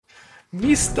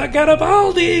Mr.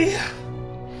 Garibaldi!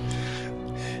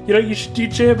 You know, you should do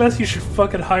JMS, you should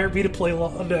fucking hire me to play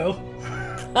Londo.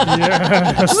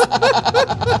 Yes.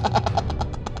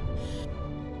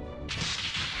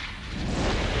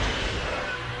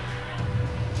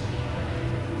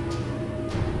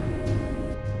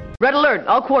 Red alert,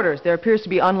 all quarters. There appears to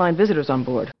be online visitors on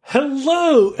board.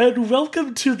 Hello, and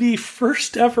welcome to the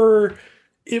first ever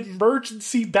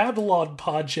Emergency Babylon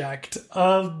project.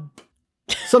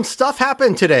 Some stuff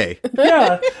happened today.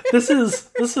 Yeah, this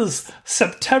is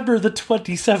September the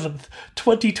 27th,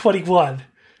 2021.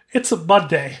 It's a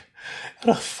Monday,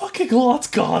 and a fucking lot's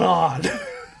gone on.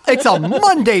 It's a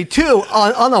Monday, too,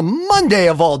 on a Monday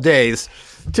of all days,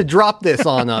 to drop this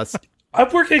on us. I'm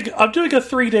doing a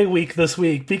 3-day week this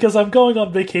week because I'm going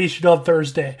on vacation on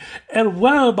Thursday, and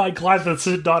wow, am I glad that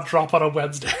did not drop on a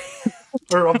Wednesday.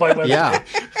 Or on my Wednesday. Yeah.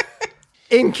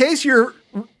 In case you're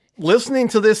listening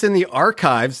to this in the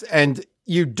archives and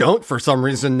you don't, for some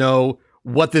reason, know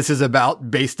what this is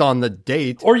about based on the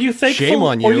date, or you shame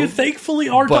on you. Or you thankfully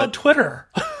aren't on Twitter.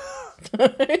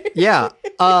 Yeah.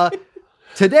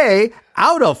 Today,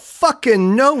 out of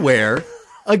fucking nowhere,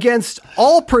 against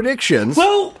all predictions...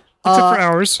 Well... Except for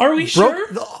ours. Are we sure?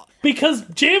 Because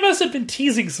JMS had been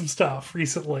teasing some stuff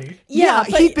recently. Yeah,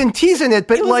 he'd been teasing it,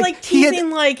 but it was like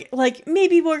teasing, like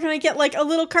maybe we're gonna get like a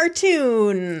little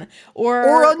cartoon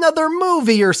or another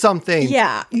movie or something.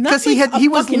 Yeah, because he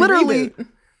was literally reboot.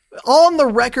 On the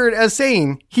record as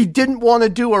saying he didn't want to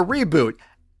do a reboot,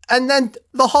 and then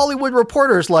the Hollywood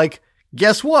Reporter's like,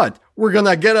 guess what? We're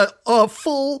gonna get a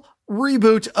full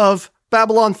reboot of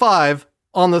Babylon 5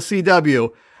 on the CW.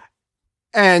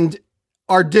 And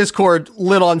our Discord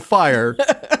lit on fire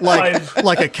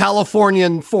like a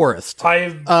Californian forest.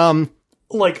 I've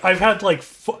had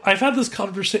this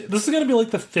conversation. This is going to be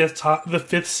like the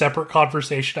fifth separate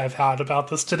conversation I've had about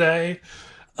this today.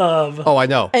 Oh, I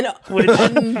know. And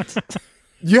do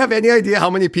you have any idea how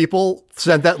many people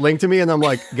sent that link to me? And I'm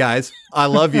like, guys, I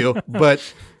love you, but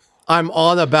I'm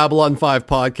on a Babylon 5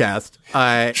 podcast.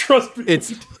 Trust me.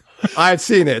 I've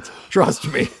seen it.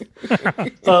 Trust me.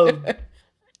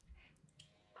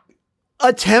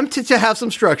 Attempt to have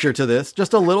some structure to this.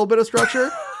 Just a little bit of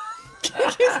structure.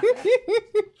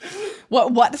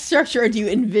 What structure do you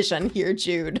envision here,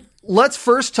 Jude? Let's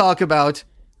first talk about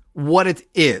what it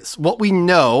is, what we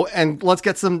know, and let's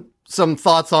get some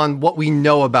thoughts on what we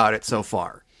know about it so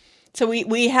far. So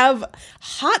we have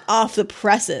hot off the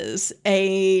presses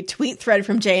a tweet thread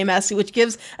from JMS which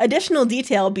gives additional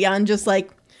detail beyond just like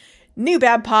new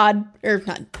Babylon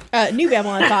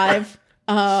 5.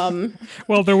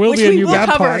 Well, there will be a new Bab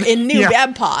Pod. Pod. In new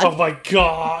Bab Pod. Oh my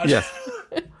god. Yes.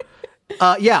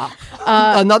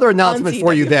 Another announcement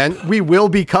for you then. We will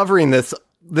be covering this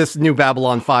new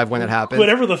Babylon 5 when it happens.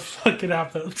 Whenever the fuck it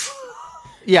happens.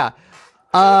 Yeah.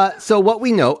 So what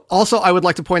we know, also I would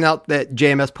like to point out that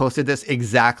JMS posted this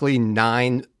exactly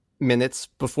 9 minutes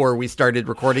before we started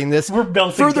recording this. We're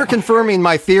melting further down. Confirming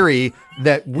my theory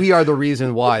that we are the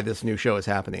reason why this new show is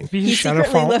happening. Maybe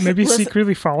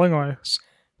secretly following us.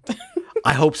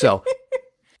 I hope so.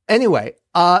 Anyway,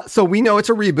 so we know it's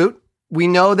a reboot. We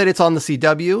know that it's on the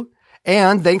CW.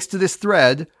 And thanks to this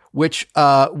thread, which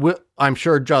I'm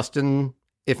sure Justin,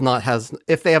 if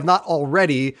they have not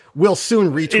already, will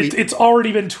soon retweet. It's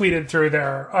already been tweeted through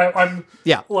there. I'm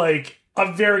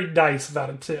very nice about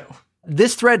it too.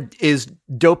 This thread is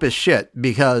dope as shit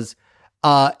because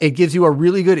it gives you a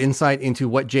really good insight into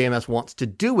what JMS wants to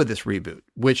do with this reboot,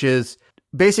 which is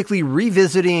basically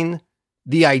revisiting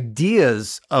the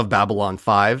ideas of Babylon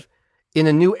 5 in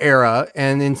a new era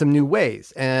and in some new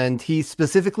ways. And he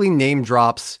specifically name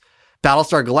drops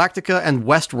Battlestar Galactica and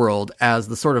Westworld as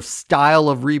the sort of style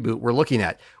of reboot we're looking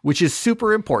at, which is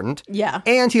super important. Yeah.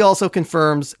 And he also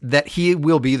confirms that he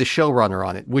will be the showrunner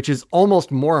on it, which is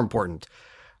almost more important.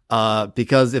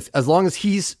 Because as long as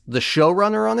he's the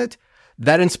showrunner on it,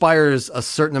 that inspires a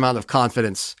certain amount of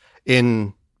confidence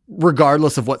in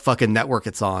regardless of what fucking network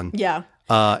it's on. Yeah.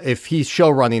 If he's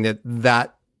showrunning it,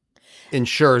 that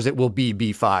ensures it will be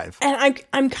B5. And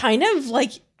I'm kind of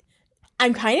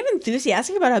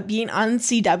enthusiastic about it being on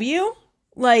CW.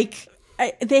 Like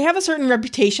they have a certain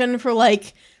reputation for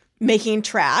like making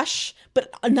trash,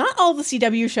 but not all the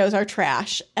CW shows are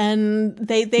trash, and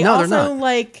they also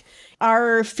like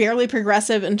are fairly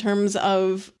progressive in terms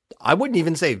of... I wouldn't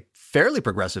even say fairly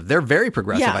progressive. They're very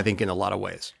progressive, Yeah. I think, in a lot of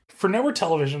ways. For network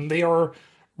television, they are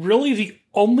really the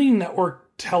only network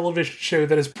television show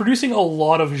that is producing a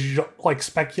lot of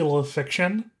speculative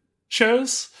fiction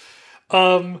shows.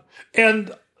 And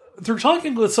through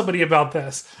talking with somebody about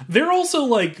this, they're also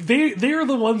they are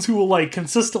the ones who will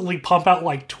consistently pump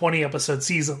out 20 episode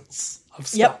seasons of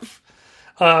stuff. Yep.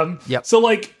 So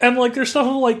like, and like, there's stuff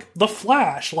like The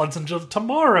Flash, Legends of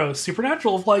Tomorrow,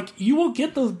 Supernatural. Like, you will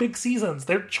get those big seasons.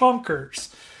 They're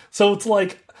chonkers. So it's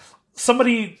like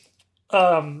somebody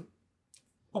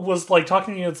was like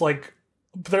talking to me. It's like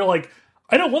they're like,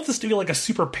 I don't want this to be like a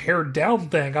super pared down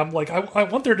thing. I'm like, I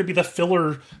want there to be the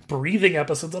filler breathing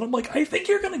episodes, and I'm like, I think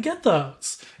you're gonna get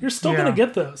those. You're still gonna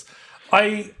get those.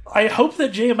 I hope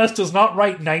that JMS does not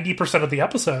write 90% of the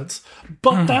episodes,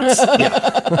 but that's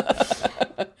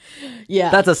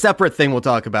that's a separate thing we'll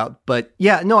talk about. But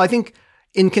yeah, no, I think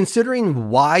in considering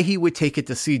why he would take it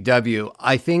to CW,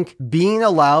 I think being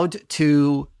allowed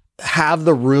to have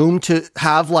the room to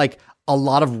have like a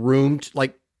lot of room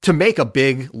to make a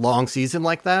big long season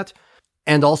like that,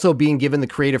 and also being given the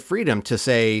creative freedom to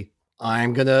say,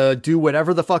 I'm gonna do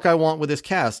whatever the fuck I want with this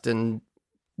cast and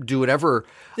do whatever.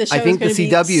 I think the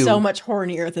CW be so much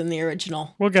hornier than the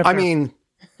original. We'll get there. I mean,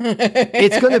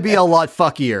 it's going to be a lot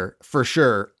fuckier for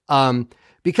sure.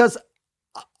 Because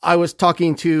I was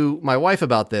talking to my wife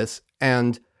about this,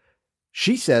 and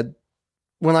she said,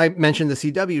 when I mentioned the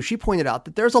CW, she pointed out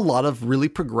that there's a lot of really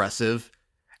progressive,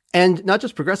 and not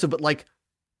just progressive, but like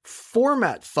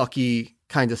format fucky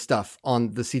kind of stuff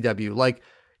on the CW. Like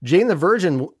Jane the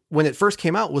Virgin, when it first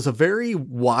came out, was a very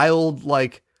wild,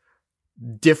 like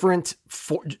different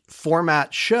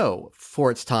format show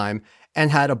for its time, and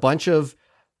had a bunch of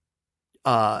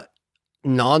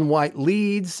non-white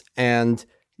leads, and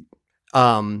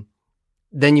then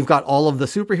you've got all of the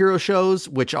superhero shows,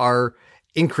 which are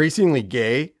increasingly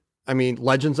gay. I mean,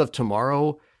 Legends of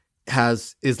Tomorrow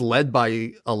is led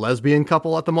by a lesbian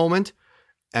couple at the moment,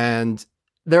 and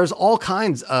there's all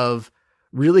kinds of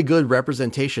really good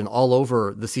representation all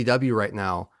over the CW right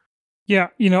now. Yeah,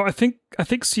 I think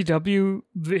CW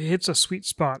hits a sweet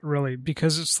spot, really,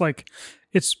 because it's like,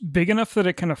 it's big enough that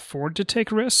it can afford to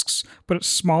take risks, but it's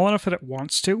small enough that it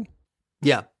wants to.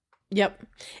 Yeah. Yep.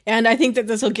 And I think that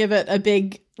this will give it a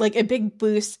big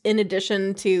boost in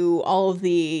addition to all of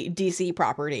the DC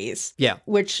properties. Yeah.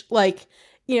 Which, like,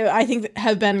 I think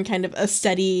have been kind of a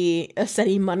steady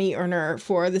money earner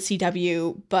for the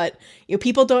CW, but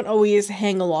people don't always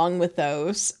hang along with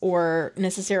those or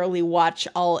necessarily watch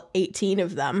all 18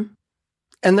 of them.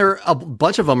 And a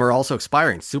bunch of them are also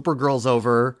expiring. Supergirl's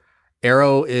over,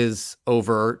 Arrow is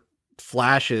over,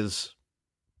 Flash is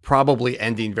probably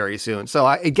ending very soon. So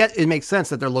it makes sense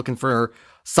that they're looking for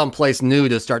someplace new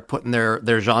to start putting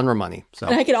their genre money. So,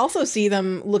 and I could also see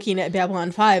them looking at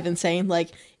Babylon 5 and saying, like,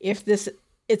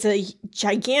 it's a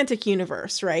gigantic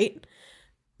universe, right?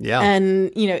 Yeah.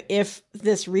 And, if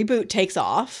this reboot takes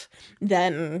off,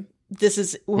 then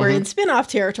we're in spin-off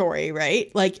territory, right?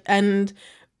 Like, and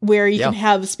where you can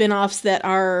have spin-offs that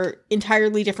are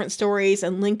entirely different stories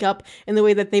and link up in the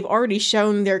way that they've already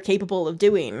shown they're capable of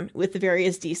doing with the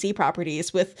various DC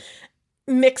properties, with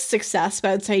mixed success,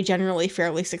 but I'd say generally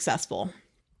fairly successful.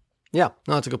 Yeah,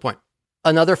 no, that's a good point.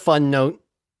 Another fun note,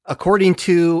 according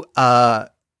to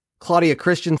Claudia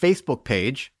Christian Facebook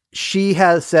page, she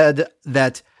has said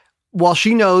that while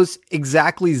she knows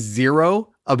exactly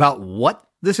zero about what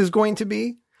this is going to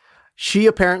be, she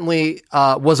apparently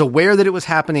was aware that it was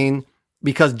happening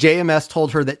because JMS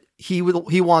told her that he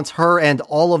wants her and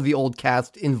all of the old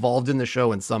cast involved in the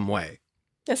show in some way.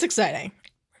 That's exciting.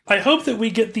 I hope that we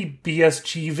get the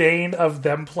BSG vein of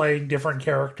them playing different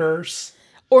characters.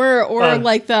 Or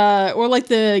like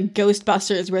the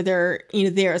Ghostbusters, where they're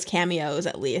there as cameos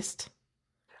at least.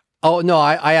 Oh no,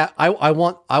 I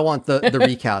want the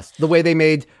recast, the way they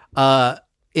made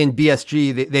in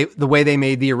BSG, the way they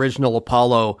made the original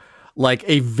Apollo like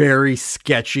a very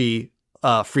sketchy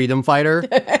freedom fighter.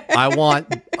 I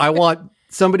want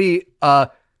somebody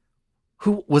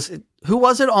who was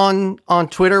it on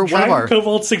Twitter? Dragon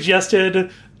Kobold suggested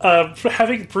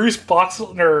having Bruce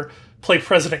Boxleitner play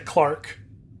President Clark.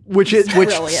 Which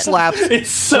slaps it's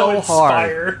so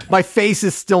hard. My face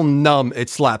is still numb. It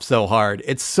slaps so hard.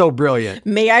 It's so brilliant.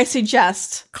 May I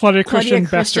suggest Claudia Christian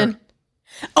Bester?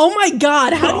 Oh my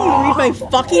God! How do you read my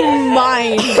fucking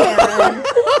mind, Aaron?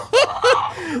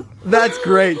 That's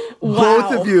great. Wow.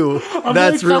 Both of you.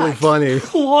 That's really funny.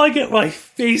 Clawing at my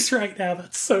face right now.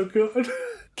 That's so good.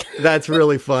 That's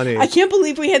really funny. I can't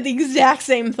believe we had the exact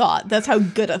same thought. That's how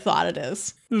good a thought it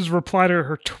is. This is a reply to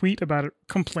her tweet about it,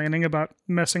 complaining about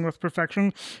messing with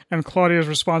perfection, and Claudia's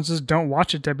response is, "Don't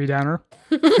watch it, Debbie Downer."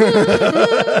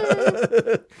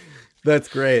 That's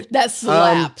great. That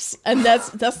slaps. And that's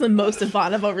the most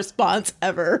Ivanova response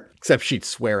ever. Except she'd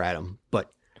swear at him.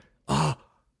 But,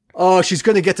 oh, she's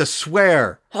going to get to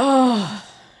swear. Oh,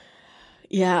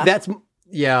 yeah.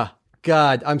 Yeah.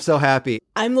 God, I'm so happy.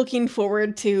 I'm looking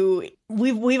forward to,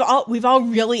 we've all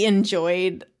really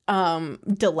enjoyed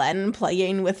Delenn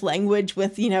playing with language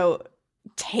with,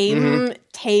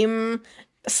 tame,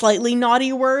 slightly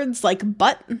naughty words like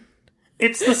butt.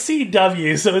 It's the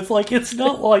CW, so it's like it's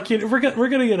not like we're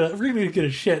gonna get a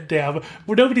shit dab.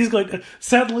 Nobody's going to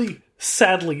sadly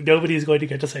nobody's going to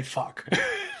get to say fuck.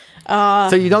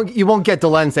 So you won't get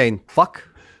Delenn saying fuck,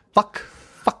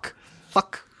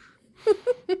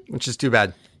 which is too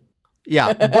bad.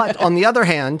 Yeah, but on the other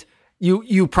hand,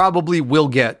 you probably will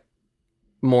get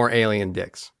more alien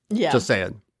dicks. Yeah, just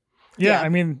saying. Yeah, I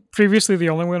mean, previously the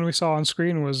only one we saw on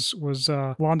screen was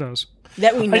Londo's.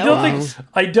 That we know.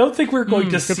 I don't think we're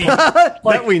going to see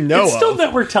that we know. It's still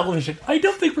network television. I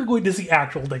don't think we're going to see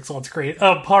actual dicks on screen,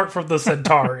 apart from the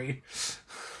Centauri.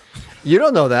 You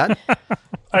don't know that.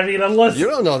 I mean, unless you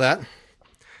don't know that.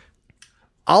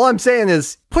 All I'm saying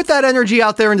is put that energy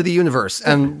out there into the universe,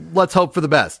 and let's hope for the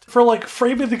best. For like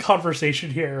framing the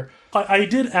conversation here, I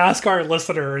did ask our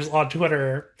listeners on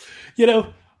Twitter,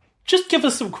 just give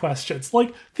us some questions,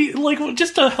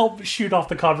 just to help shoot off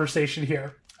the conversation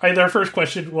here. Their first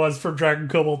question was from Dragon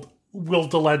Kobold, will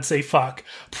Delenn say fuck?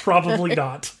 Probably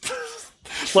not.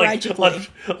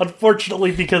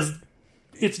 Unfortunately, because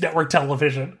it's network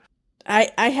television.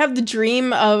 I have the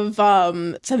dream of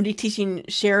somebody teaching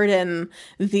Sheridan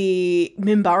the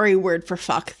Minbari word for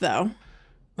fuck, though.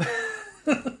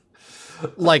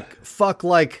 Like fuck,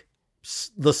 like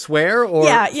the swear, or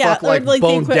fuck or like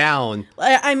bone down?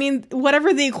 I mean,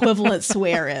 whatever the equivalent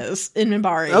swear is in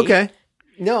Minbari. Okay.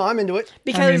 No, I'm into it.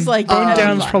 Because bone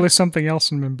down is probably something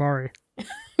else in Minbari.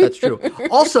 That's true.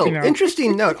 Also,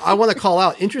 interesting note. I want to call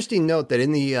out. Interesting note that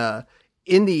in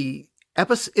the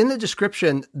episode, in the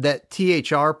description that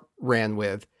THR ran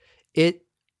with, it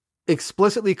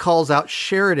explicitly calls out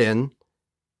Sheridan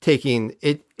taking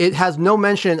it. It has no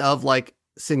mention of like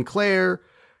Sinclair,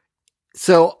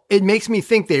 so it makes me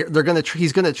think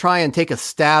he's gonna try and take a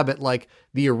stab at like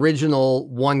the original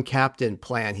one captain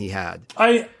plan he had.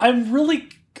 I'm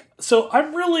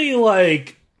really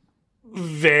like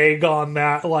vague on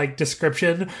that like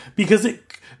description because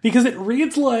it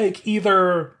reads like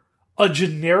either a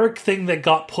generic thing that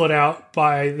got put out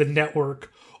by the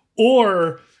network,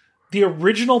 or the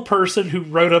original person who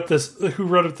wrote up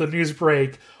the news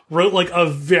break wrote like a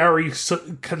very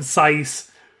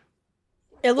concise.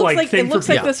 It looks like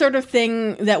the sort of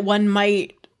thing that one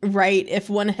might write if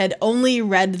one had only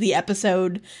read the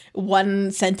episode one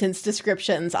sentence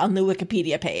descriptions on the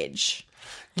Wikipedia page.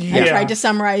 And tried to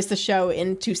summarize the show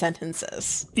in 2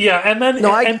 sentences. Yeah, and then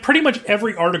and pretty much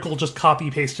every article just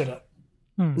copy pasted it.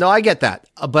 No, I get that,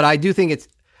 but I do think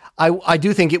I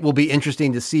do think it will be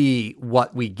interesting to see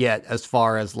what we get as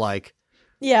far as like,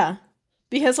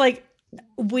 because like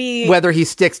whether he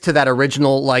sticks to that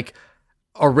original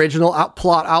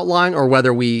plot outline, or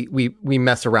whether we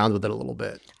mess around with it a little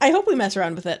bit. I hope we mess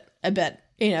around with it a bit,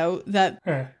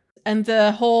 and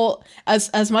the whole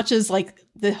as much as like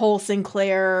the whole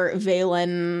Sinclair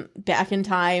Valen back in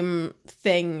time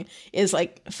thing is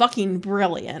like fucking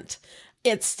brilliant.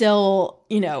 It's still,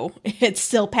 it's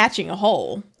still patching a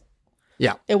hole.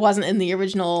 Yeah. It wasn't in the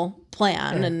original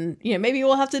plan. And, maybe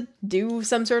we'll have to do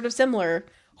some sort of similar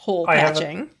hole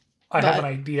patching. I have an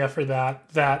idea for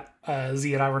that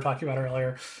Z and I were talking about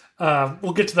earlier.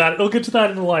 We'll get to that. We'll get to that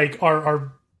in like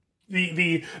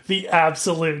the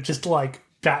absolute just like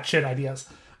batshit ideas.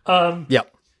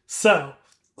 Yep. So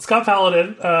Scott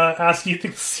Paladin asked, do you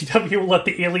think the CW will let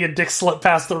the alien dick slip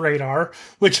past the radar?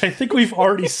 Which I think we've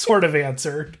already sort of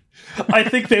answered. I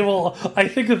think they will. I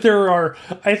think that there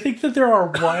are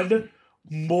one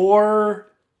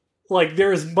more, like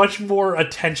there is much more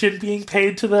attention being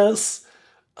paid to this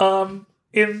in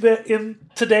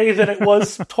today than it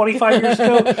was 25 years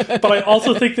ago. But I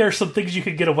also think there are some things you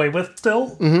can get away with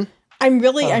still. Mm-hmm. I'm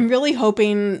really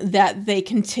hoping that they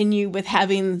continue with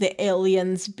having the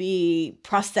aliens be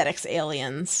prosthetics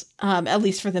aliens, at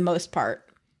least for the most part,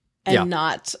 and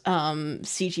not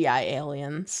CGI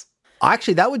aliens.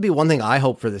 Actually, that would be one thing I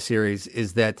hope for the series,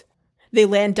 is that they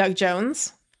land Doug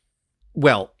Jones.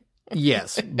 Well,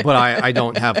 yes, but I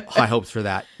don't have high hopes for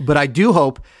that. But I do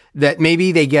hope that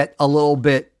maybe they get a little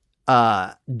bit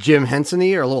Jim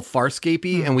Henson-y or a little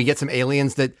Farscape-y, and we get some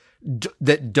aliens that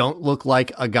don't look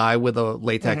like a guy with a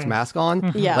latex mask on.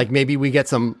 Mm-hmm. Yeah. Like maybe we get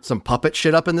some puppet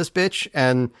shit up in this bitch,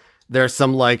 and there's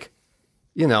some like,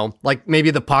 like maybe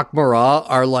the Pak'ma'ra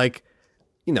are like,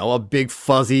 a big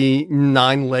fuzzy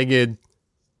 9-legged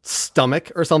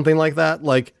stomach or something like that.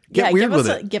 Like get weird with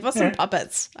it. Give us some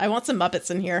puppets. I want some Muppets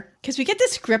in here. Because we get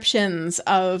descriptions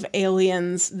of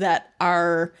aliens that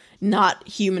are not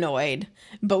humanoid,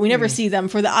 but we never see them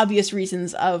for the obvious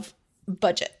reasons of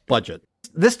budget.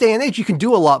 This day and age, you can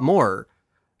do a lot more.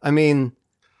 I mean,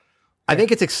 I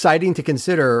think it's exciting to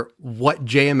consider what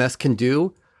JMS can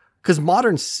do, because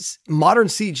modern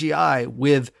CGI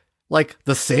with like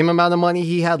the same amount of money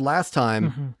he had last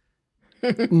time,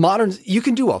 you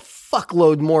can do a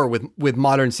fuckload more with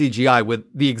modern CGI with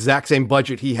the exact same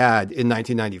budget he had in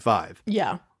 1995.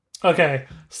 Yeah. Okay,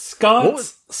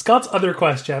 Scott's other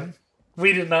question.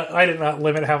 I did not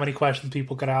limit how many questions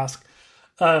people could ask.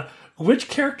 Which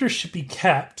characters should be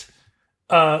kept?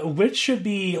 Which should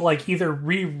be like either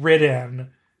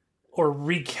rewritten or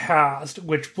recast?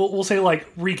 Which we'll say like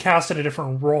recast in a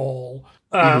different role.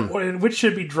 Which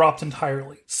should be dropped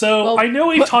entirely. So I know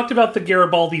we've talked about the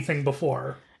Garibaldi thing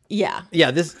before. Yeah.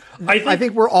 Yeah. I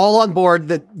think we're all on board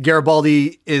that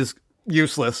Garibaldi is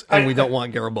useless and we don't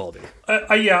want Garibaldi.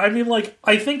 Yeah, I mean, like,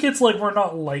 I think it's like we're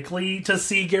not likely to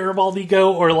see Garibaldi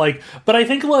go, or like, but I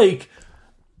think like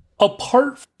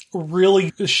apart from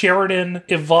really Sheridan,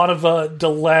 Ivanova,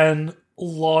 Delenn,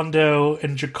 Londo,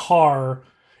 and G'Kar,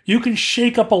 you can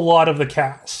shake up a lot of the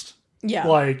cast. Yeah.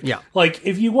 Like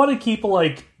if you want to keep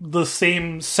like the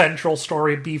same central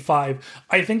story of B5,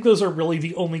 I think those are really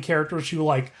the only characters who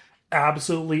like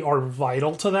absolutely are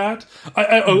vital to that.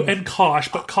 And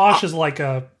Kosh, but Kosh is like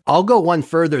a... I'll go one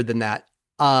further than that.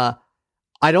 I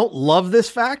don't love this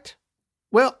fact.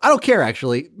 Well, I don't care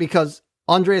actually, because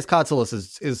Andreas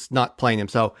Katsulas is not playing him.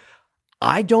 So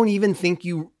I don't even think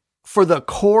for the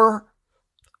core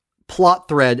plot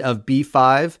thread of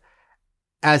B5,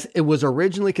 as it was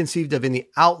originally conceived of in the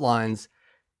outlines,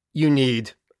 you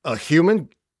need a human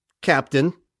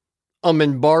captain, a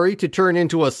Minbari to turn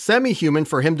into a semi-human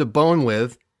for him to bone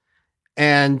with,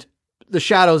 and the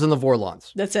Shadows and the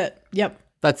Vorlons. That's it. Yep.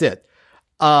 That's it.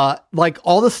 Like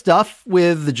all the stuff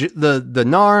with the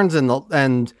Narns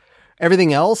and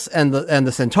everything else, and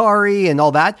the Centauri and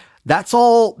all that.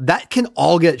 That can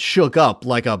all get shook up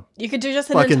like a... You could do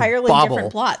just an entirely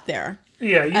different plot there.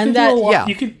 Yeah, you can do a lot.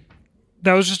 You could...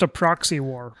 That was just a proxy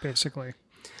war, basically.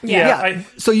 Yeah.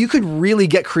 So you could really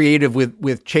get creative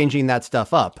with changing that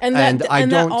stuff up. And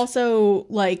that also,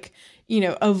 like,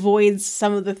 avoids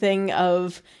some of the thing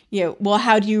of, well,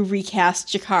 how do you recast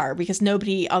G'Kar? Because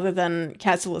nobody other than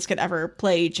Katsulas could ever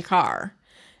play G'Kar.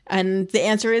 And the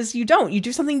answer is you don't. You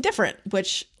do something different,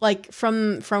 which, like,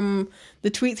 from the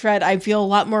tweet thread, I feel a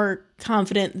lot more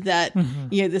confident that,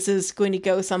 this is going to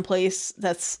go someplace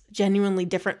that's genuinely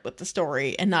different with the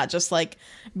story and not just, like,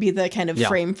 be the kind of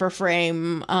frame for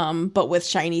frame, but with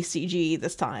shiny CG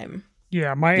this time.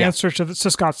 Yeah, my answer to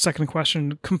Scott's second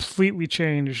question completely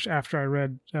changed after I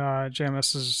read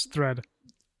JMS's thread.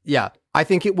 Yeah, I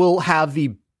think it will have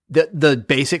the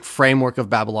basic framework of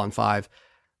Babylon 5.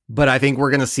 But I think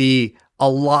we're going to see a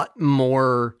lot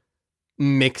more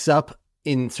mix-up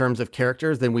in terms of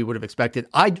characters than we would have expected.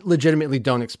 I legitimately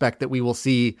don't expect that we will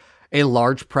see a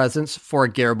large presence for a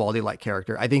Garibaldi-like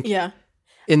character. I think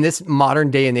in this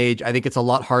modern day and age, I think it's a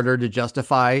lot harder to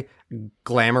justify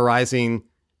glamorizing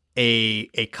a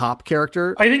cop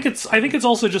character. I think it's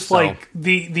also just like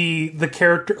the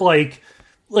character, like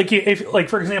if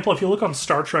for example, if you look on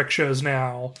Star Trek shows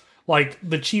now, like,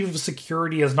 the chief of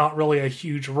security is not really a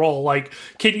huge role. Like,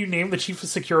 can you name the chief of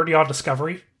security on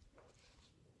Discovery?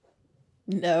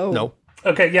 No.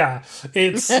 Okay, yeah.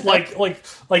 It's it's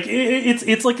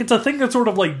a thing that's sort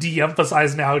of like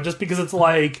de-emphasized now, just because it's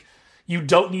like you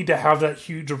don't need to have that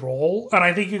huge role. And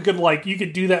I think you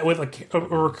could do that with a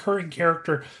recurring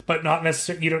character, but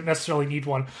you don't necessarily need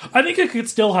one. I think you could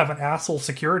still have an asshole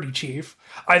security chief.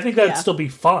 I think that'd still be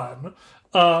fun.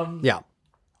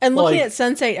 And looking at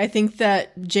Sense8, I think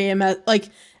that JMS,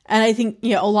 and I think,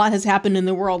 a lot has happened in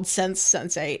the world since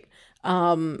Sense8.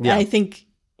 And I think,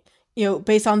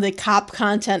 based on the cop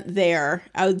content there,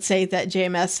 I would say that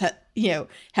JMS,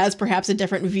 has perhaps a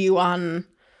different view on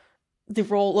the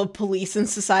role of police in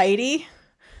society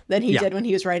than he did when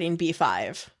he was writing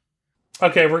B5.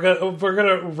 Okay, we're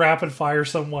gonna rapid fire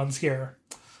some ones here.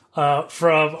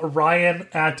 From Ryan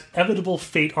at Evitable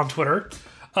Fate on Twitter.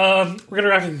 We're gonna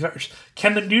wrap it first.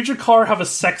 Can the new G'Kar have a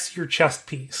sexier chest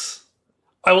piece?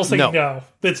 I will say no.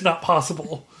 It's not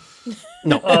possible.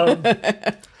 No.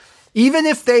 Even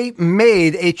if they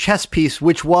made a chest piece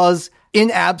which was,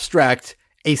 in abstract,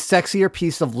 a sexier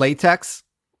piece of latex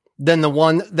than the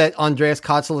one that Andreas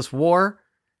Katsulas wore,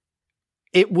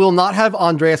 it will not have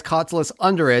Andreas Katsulas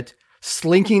under it,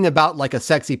 slinking about like a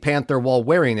sexy panther while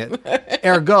wearing it.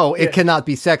 Ergo, it cannot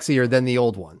be sexier than the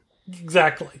old one.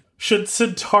 Exactly. Should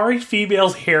Centauri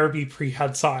females' hair be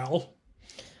prehensile?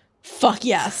 Fuck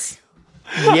yes.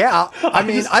 Yeah. I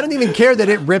mean, I don't even care that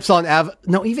it rips on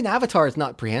even Avatar is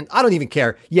not prehensile. I don't even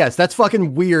care. Yes, that's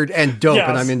fucking weird and dope,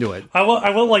 and I'm into it. I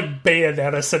want like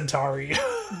Bayonetta Centauri.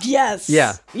 Yes.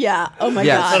 Yeah. Yeah. Oh my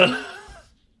god.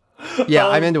 Yeah,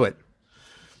 I'm into it.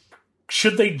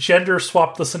 Should they gender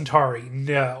swap the Centauri?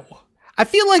 No. I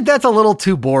feel like that's a little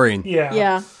too boring. Yeah.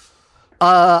 Yeah.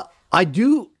 I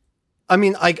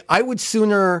would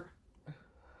sooner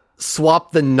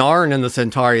swap the Narn and the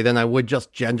Centauri than I would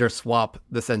just gender swap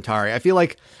the Centauri. I feel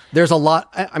like there's a lot.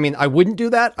 I wouldn't do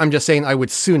that. I'm just saying I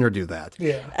would sooner do that.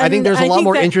 Yeah. I think there's a lot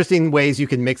more that interesting ways you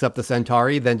can mix up the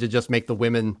Centauri than to just make the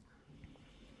women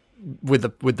with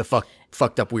the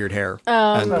fucked up weird hair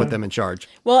and put them in charge.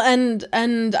 Well,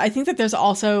 and I think that there's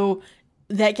also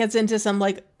that gets into some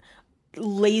like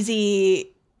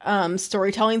lazy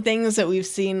storytelling things that we've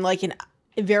seen like in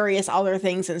various other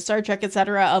things in Star Trek,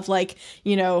 etc. Of like,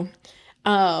 PSA,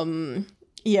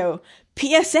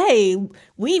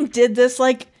 we did this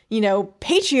like,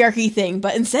 patriarchy thing,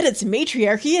 but instead it's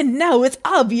matriarchy, and no, it's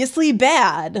obviously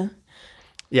bad.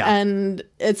 Yeah, and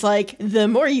it's like the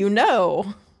more you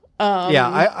know.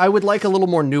 I would like a little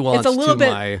more nuance. It's a little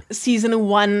bit season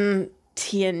 1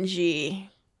 TNG.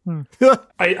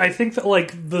 I think that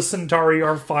like the Centauri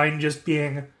are fine just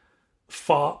being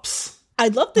fops.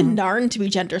 I'd love the Narn to be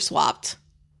gender swapped.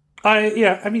 I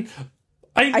think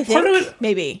part of it,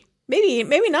 maybe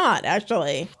not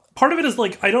actually. Part of it is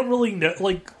like I don't really know.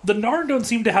 Like the Narn don't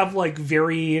seem to have like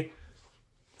very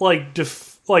like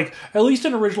at least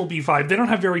in original B5 they don't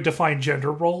have very defined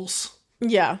gender roles.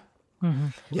 Yeah. Mm-hmm.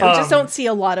 Yeah. I just don't see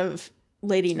a lot of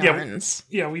lady Narns.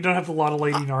 Yeah, we don't have a lot of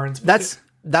lady Narns. That's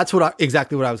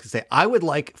exactly what I was going to say. I would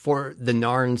like for the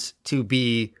Narns to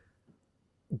be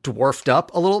dwarfed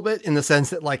up a little bit in the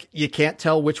sense that like you can't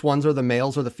tell which ones are the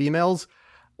males or the females,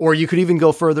 or you could even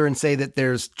go further and say that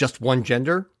there's just one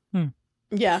gender.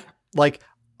 Yeah. Like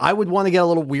I would want to get a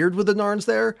little weird with the Narns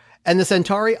there. And the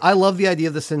Centauri, I love the idea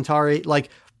of the Centauri. Like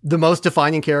the most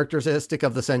defining characteristic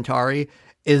of the Centauri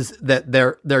is that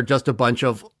they're just a bunch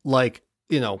of like,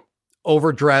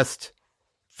 overdressed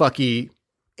fucky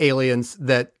aliens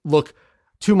that look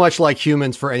too much like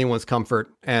humans for anyone's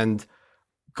comfort and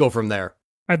go from there.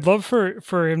 I'd love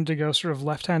for him to go sort of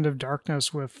Left Hand of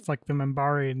Darkness with like the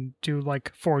Minbari and do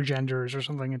like 4 genders or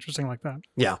something interesting like that.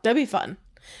 Yeah. That'd be fun.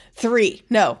 3.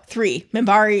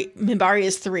 Minbari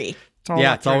is 3.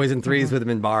 It's always in 3s with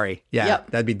Minbari. Yeah,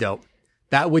 yep. That'd be dope.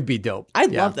 That would be dope.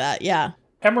 I'd love that, yeah.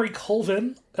 Emery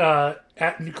Colvin,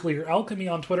 at Nuclear Alchemy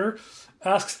on Twitter,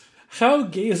 asks, how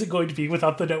gay is it going to be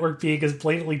without the network being as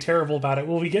blatantly terrible about it?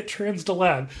 Will we get trans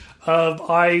Delenn?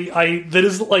 That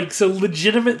is like, so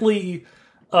legitimately,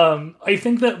 I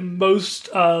think that most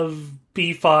of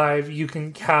B5 you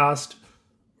can cast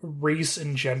race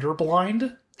and gender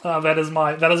blind. That is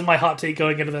my hot take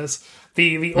going into this.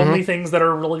 The only things that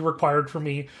are really required for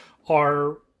me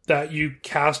are that you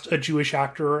cast a Jewish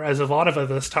actor as Ivanova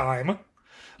this time.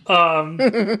 And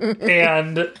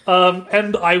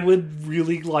I would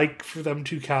really like for them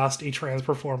to cast a trans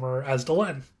performer as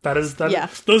Delenn.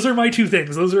 Those are my 2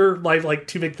 things. Those are my like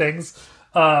 2 big things.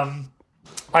 I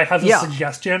have a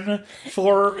suggestion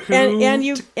for who and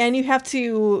you have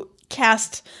to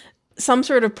cast some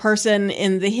sort of person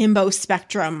in the himbo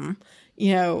spectrum,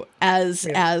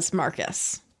 as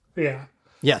Marcus. Yeah.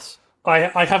 Yes.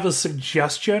 I have a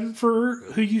suggestion for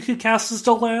who you could cast as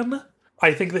Delenn.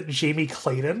 I think that Jamie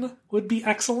Clayton would be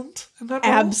excellent in that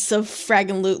role.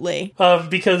 Abso-fraggin-lutely.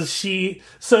 Because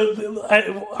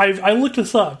I looked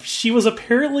this up. She was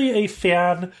apparently a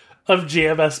fan of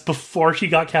JMS before she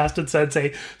got cast in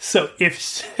Sense8. So if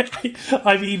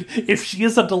she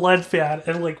is a Delenn fan,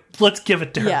 and like, let's give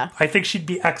it to her. Yeah. I think she'd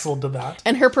be excellent in that.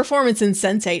 And her performance in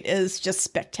Sense8 is just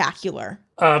spectacular.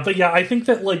 But yeah, I think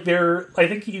that like I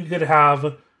think you could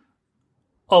have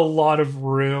a lot of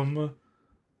room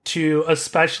to,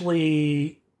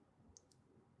 especially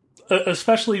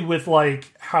with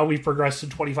like how we've progressed in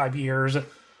 25 years,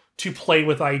 to play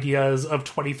with ideas of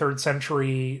 23rd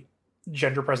century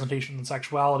gender presentation and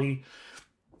sexuality.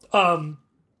 I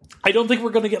don't think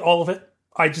we're going to get all of it.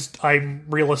 I'm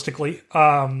realistically,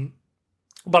 but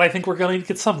I think we're going to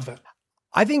get some of it.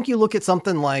 I think you look at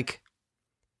something like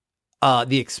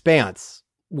The Expanse,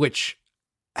 which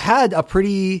had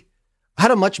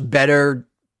a much better.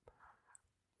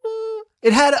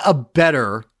 It had a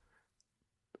better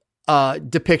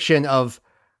depiction of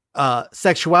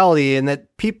sexuality, and that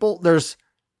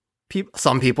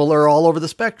some people are all over the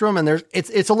spectrum, and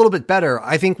it's a little bit better.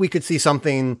 I think we could see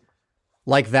something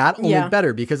like that, only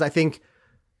better, because I think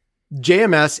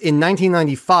JMS in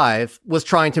 1995 was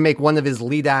trying to make one of his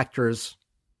lead actors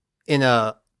in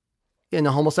a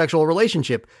homosexual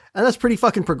relationship, and that's pretty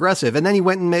fucking progressive. And then he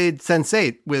went and made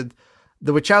Sense8 with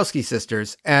the Wachowski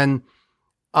sisters, and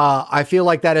I feel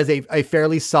like that is a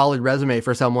fairly solid resume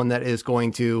for someone that is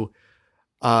going to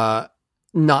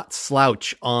not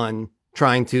slouch on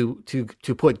trying to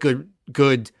put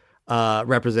good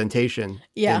representation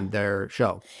in their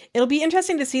show. It'll be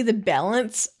interesting to see the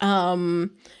balance,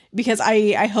 because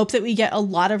I hope that we get a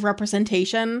lot of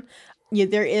representation.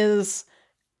 There is,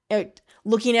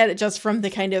 looking at it just from the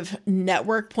kind of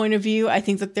network point of view, I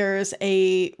think that there's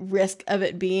a risk of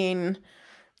it being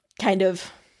kind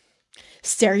of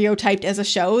stereotyped as a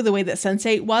show, the way that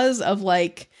Sense8 was, of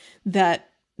like that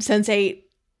Sense8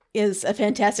 is a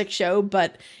fantastic show,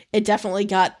 but it definitely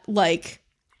got like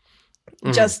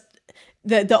just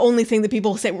the only thing that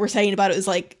people were saying about it is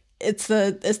like it's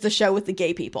the show with the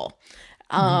gay people.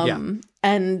 And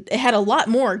it had a lot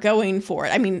more going for it.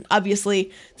 I mean,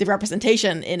 obviously the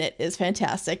representation in it is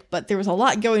fantastic, but there was a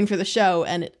lot going for the show,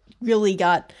 and it really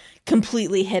got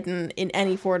completely hidden in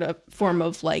any form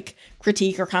of like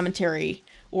critique or commentary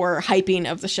or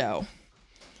hyping of the show.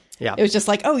 Yeah. It was just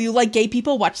like, oh, you like gay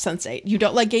people? Watch Sense8. You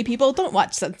don't like gay people? Don't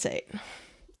watch Sense8.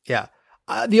 Yeah.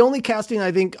 The only casting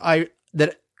I think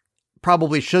that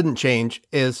probably shouldn't change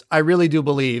is I really do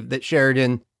believe that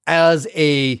Sheridan, as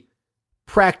a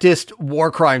practiced war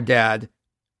crime dad,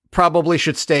 probably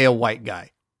should stay a white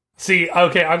guy. See,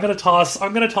 okay, I'm gonna toss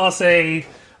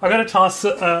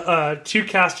two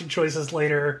casting choices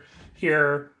later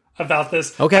here about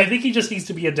this. Okay. I think he just needs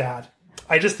to be a dad.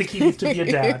 I just think he needs to be a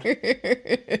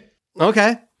dad.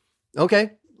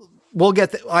 Okay. We'll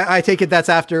get I take it that's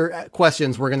after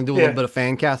questions. We're going to do a little bit of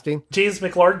fan casting. James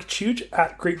McLarg Chooch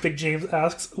at Great Big James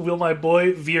asks, will my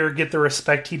boy Veer get the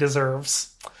respect he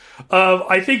deserves?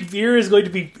 I think Veer is going to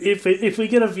be, if we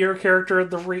get a Veer character in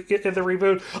the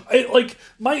reboot,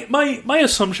 my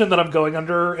assumption that I'm going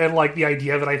under, and like the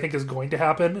idea that I think is going to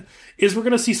happen, is we're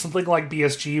going to see something like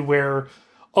BSG where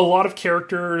a lot of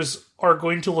characters are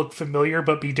going to look familiar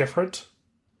but be different.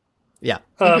 Yeah.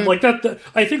 Like that.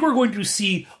 I think we're going to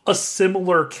see a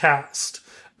similar cast,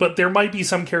 but there might be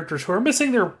some characters who are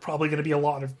missing. There are probably going to be a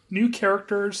lot of new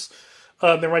characters.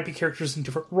 There might be characters in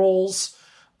different roles.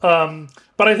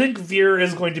 But I think Veer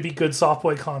is going to be good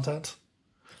softboy content.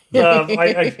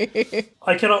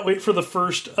 I cannot wait for the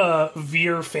first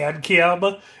Veer fan cam.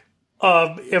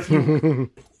 If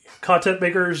you content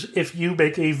makers, if you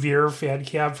make a Veer fan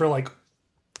cam for like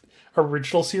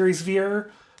original series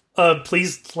Veer,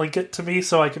 please link it to me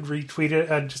so I can retweet it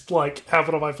and just like have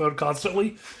it on my phone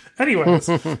constantly. Anyways,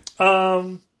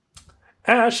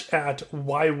 Ash at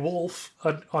YWolf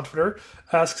on Twitter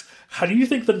asks, how do you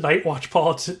think the Nightwatch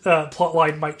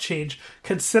plotline might change,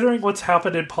 considering what's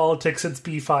happened in politics since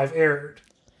B5 aired?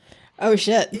 Oh,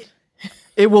 shit.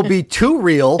 It will be too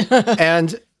real,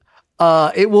 and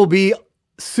it will be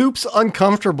Soup's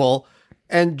uncomfortable,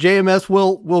 and JMS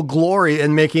will glory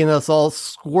in making us all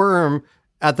squirm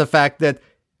at the fact that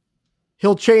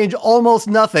he'll change almost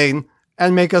nothing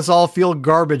and make us all feel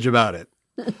garbage about it.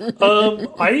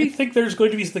 I think there's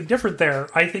going to be something different there.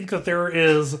 I think that there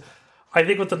is. I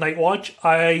think with the Nightwatch,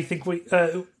 I think we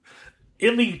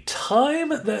in the time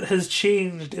that has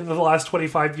changed in the last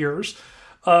 25 years,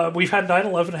 we've had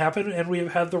 9/11 happen, and we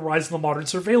have had the rise of the modern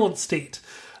surveillance state.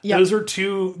 Yep. Those are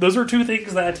two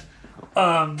things that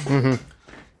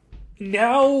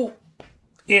now,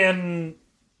 in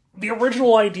the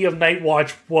original idea of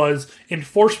Nightwatch was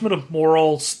enforcement of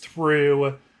morals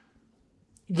through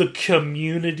the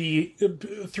community,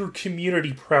 through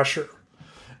community pressure.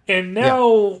 And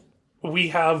now we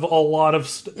have a lot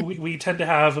of, we tend to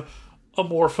have a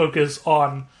more focus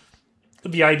on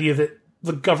the idea that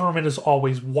the government is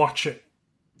always watching.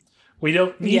 We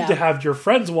don't need to have your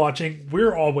friends watching.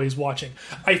 We're always watching.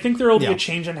 I think there will be a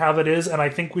change in how that is, and I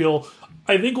think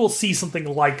we'll see something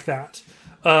like that.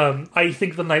 I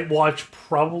think the Nightwatch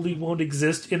probably won't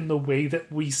exist in the way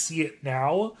that we see it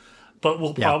now, but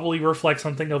will probably reflect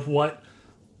something of what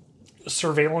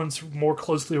surveillance more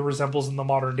closely resembles in the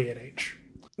modern day and age.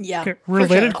 Yeah. Okay,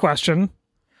 related question.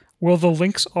 Will the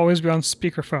links always be on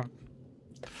speakerphone?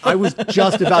 I was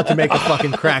just about to make a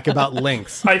fucking crack about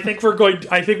links. I think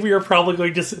we are probably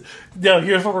going to... No,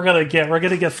 here's what we're going to get. We're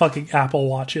going to get fucking Apple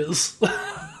Watches.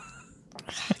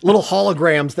 Little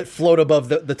holograms that float above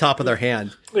the top of their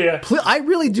hand. Yeah. I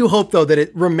really do hope, though, that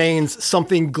it remains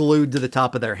something glued to the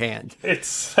top of their hand.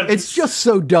 It's just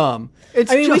so dumb. We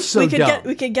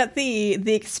could get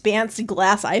the Expanse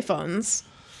glass iPhones.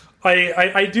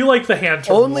 I do like the hand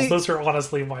terminals. Those are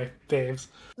honestly my faves.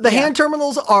 The hand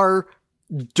terminals are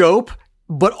dope,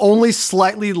 but only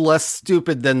slightly less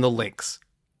stupid than the links.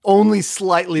 Only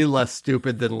slightly less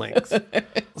stupid than links.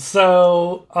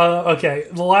 So, okay,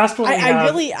 the last one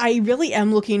I really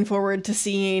am looking forward to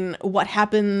seeing what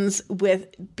happens with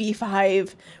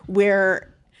B5,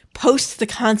 where post the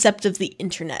concept of the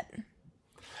internet.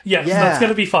 Yes, Yeah. that's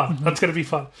gonna be fun. That's gonna be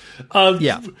fun.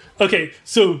 Yeah. Okay,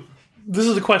 so this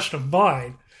is a question of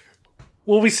mine.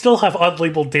 Will we still have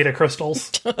unlabeled data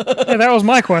crystals? Hey, that was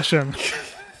my question.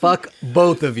 Fuck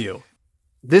both of you.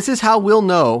 This is how we'll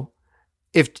know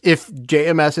if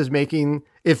JMS is making,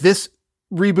 if this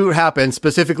reboot happens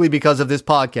specifically because of this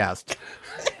podcast.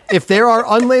 If there are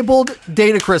unlabeled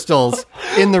data crystals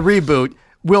in the reboot,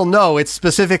 we'll know it's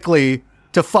specifically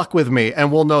to fuck with me,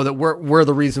 and we'll know that we're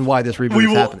the reason why this reboot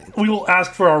is happening. We will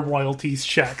ask for our royalties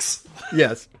checks.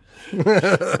 Yes.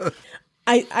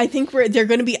 I think they're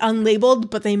going to be unlabeled,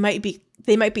 but they might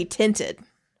be tinted.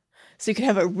 So you could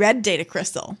have a red data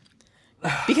crystal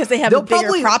because they have a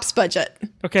bigger props budget.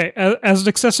 Okay, as an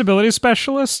accessibility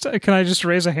specialist, can I just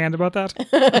raise a hand about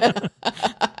that?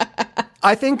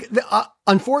 I think,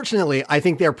 unfortunately, I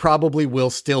think there probably will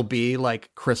still be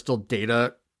like crystal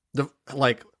data,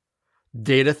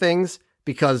 data things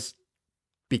because,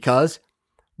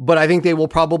 but I think they will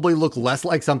probably look less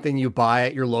like something you buy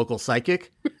at your local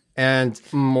psychic and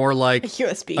more like a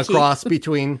USB a cross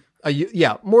between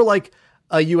more like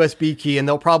a USB key, and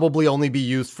they'll probably only be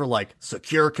used for like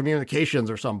secure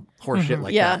communications or some horseshit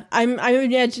like that. I'm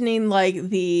imagining like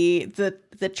the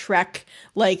Trek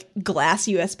like glass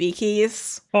USB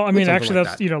keys. Well, I mean, actually, like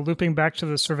that's that. Looping back to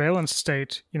the surveillance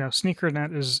state.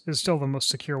 SneakerNet is still the most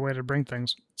secure way to bring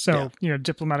things. So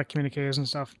diplomatic communiques and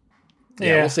stuff.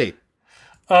 Yeah, we'll see.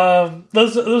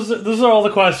 Those are all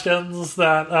the questions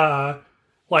that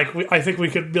I think we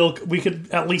could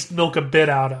at least milk a bit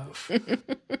out of.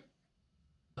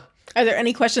 Are there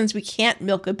any questions we can't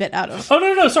milk a bit out of? Oh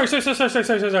no! Sorry.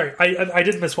 I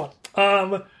did miss one.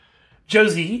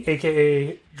 Josie,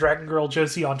 aka Dragon Girl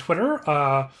Josie on Twitter,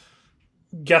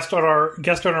 guest on our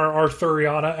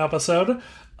Arthuriana episode,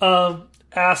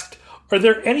 asked, "Are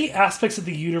there any aspects of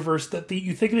the universe that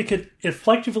you think they could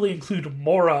effectively include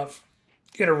more of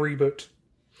in a reboot?"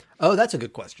 Oh, that's a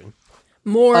good question.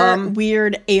 More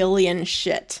weird alien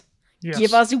shit. Yes.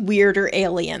 Give us weirder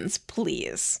aliens,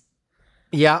 please.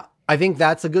 Yeah, I think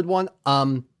that's a good one.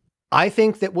 I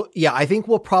think that I think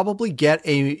we'll probably get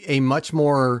a much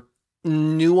more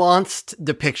nuanced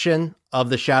depiction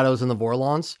of the Shadows and the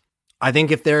Vorlons. I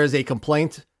think if there is a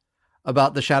complaint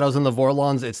about the Shadows and the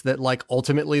Vorlons, it's that like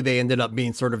ultimately they ended up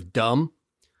being sort of dumb.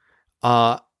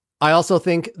 I also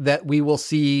think that we will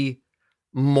see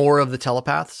more of the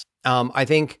telepaths. I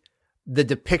think the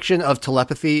depiction of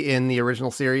telepathy in the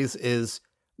original series is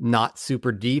not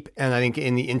super deep, and I think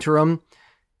in the interim,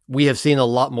 we have seen a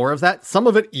lot more of that. Some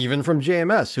of it even from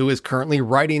JMS, who is currently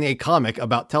writing a comic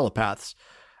about telepaths.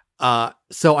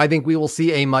 So I think we will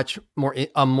see a much more, if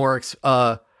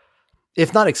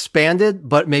not expanded,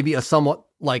 but maybe a somewhat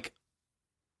like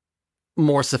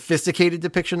more sophisticated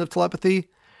depiction of telepathy.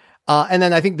 And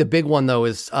then I think the big one though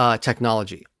is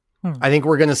technology. I think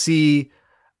we're going to see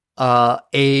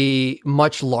a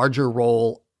much larger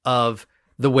role of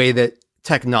the way that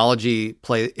technology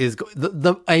is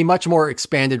a much more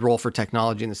expanded role for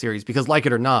technology in the series, because like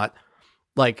it or not,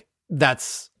 like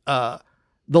that's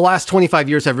the last 25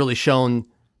 years have really shown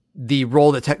the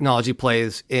role that technology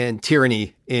plays in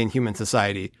tyranny in human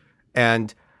society.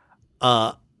 And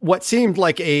what seemed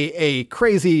like a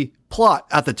crazy plot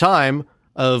at the time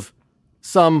of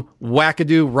some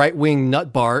wackadoo right-wing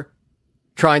nutbar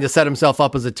trying to set himself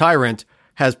up as a tyrant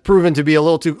has proven to be a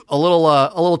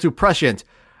little too prescient.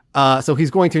 So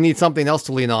he's going to need something else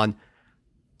to lean on.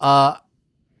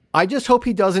 I just hope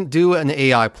he doesn't do an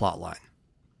AI plotline.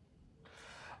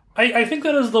 I think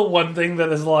that is the one thing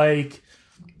that is like,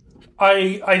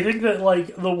 I think that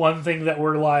like the one thing that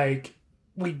we're like,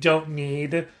 we don't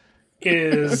need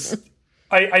is,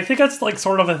 I think that's like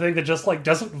sort of a thing that just like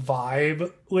doesn't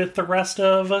vibe with the rest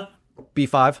of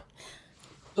B5.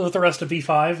 With the rest of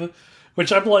B5.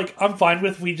 Which I'm fine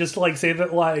with. We just like say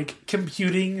that like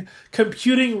computing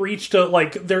reached a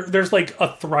like there's like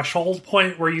a threshold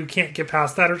point where you can't get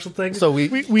past that or something. So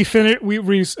we finish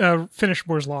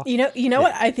Moore's law. You know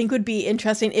what I think would be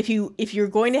interesting if you're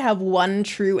going to have one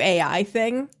true AI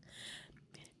thing,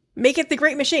 make it the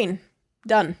Great Machine.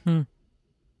 Done.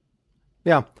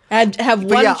 Yeah. And have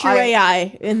one true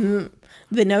AI in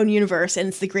the known universe, and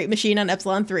it's the Great Machine on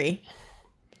Epsilon 3.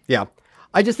 Yeah.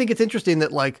 I just think it's interesting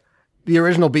that like the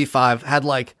original B5 had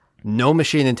like no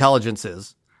machine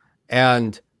intelligences,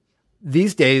 and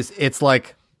these days it's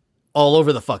like all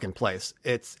over the fucking place.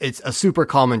 It's a super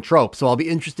common trope. So I'll be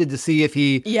interested to see if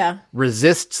he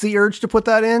resists the urge to put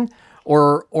that in,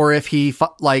 or if he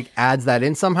like adds that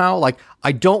in somehow. Like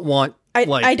I don't want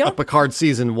a Picard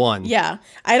season 1. Yeah,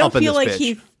 I don't feel like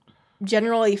he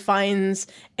generally finds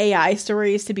AI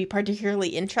stories to be particularly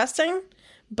interesting,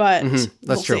 but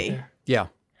that's true. See. Yeah.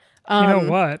 You know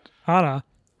what, Anna?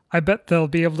 I bet they'll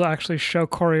be able to actually show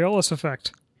Coriolis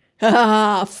effect.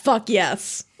 Fuck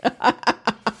yes.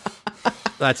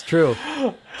 That's true.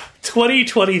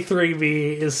 2023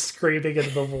 me is screaming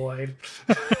into the void.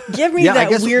 Give me that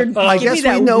weird,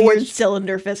 weird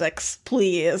cylinder physics,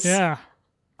 please. Yeah.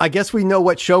 I guess we know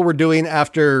what show we're doing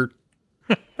after.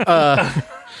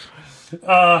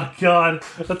 Oh God,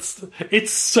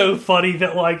 it's so funny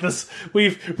that like this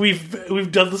we've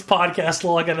done this podcast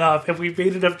long enough and we've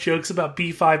made enough jokes about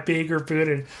B5 being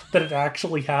rebooted that it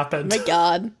actually happened. Oh my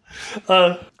God.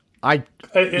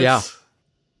 Yeah.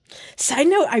 Side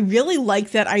note, I really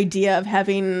like that idea of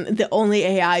having the only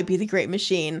AI be the Great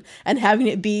Machine and having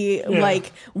it be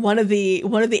like one of the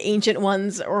ancient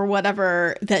ones or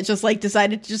whatever that just like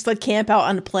decided to just like camp out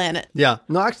on a planet. Yeah.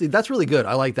 No, actually, that's really good.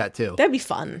 I like that too. That'd be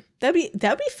fun. That'd be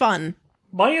fun.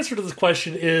 My answer to this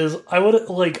question is I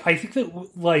think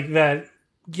that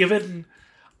given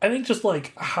I think just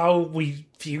like how we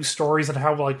view stories and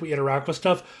how like we interact with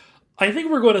stuff, I think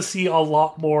we're going to see a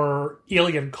lot more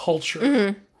alien culture.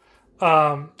 Mm-hmm.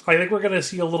 I think we're going to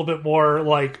see a little bit more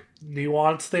like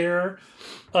nuance there.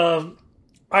 I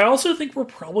also think we're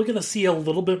probably going to see a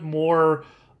little bit more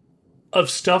of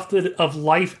stuff of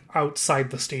life outside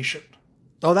the station.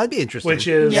 Oh, that'd be interesting. Which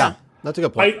is that's a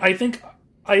good point. I think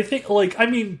like I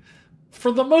mean,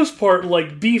 for the most part,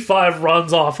 like B5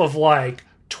 runs off of like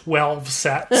 12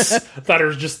 sets that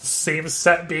are just the same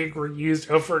set being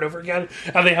reused over and over again,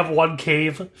 and they have one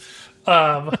cave.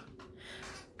 And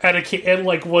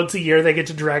like once a year they get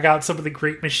to drag out some of the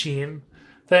Great Machine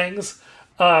things,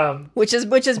 which is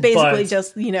basically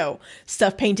just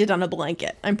stuff painted on a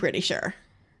blanket. I'm pretty sure.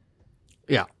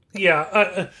 Yeah.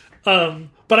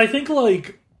 But I think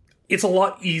like it's a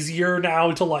lot easier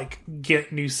now to like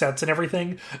get new sets and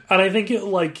everything, and I think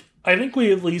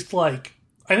we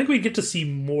get to see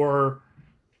more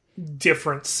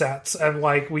different sets, and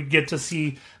like we get to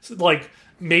see like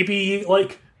maybe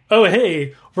like, oh,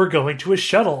 hey, we're going to a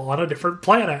shuttle on a different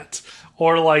planet.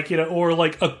 Or like, or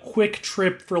like a quick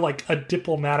trip for like a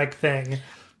diplomatic thing.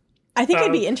 I think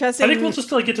it'd be interesting. I think we'll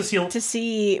just like get to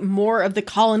see more of the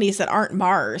colonies that aren't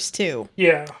Mars too.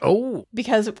 Yeah. Oh.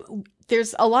 Because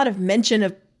there's a lot of mention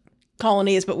of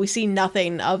colonies, but we see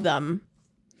nothing of them.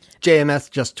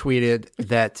 JMS just tweeted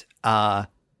that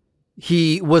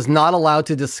he was not allowed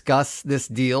to discuss this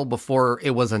deal before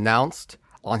it was announced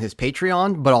on his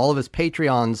Patreon, but all his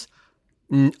patrons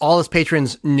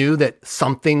knew that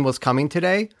something was coming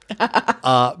today.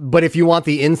 But if you want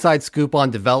the inside scoop on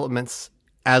developments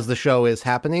as the show is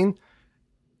happening,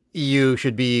 you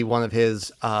should be one of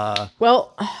his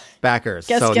backers.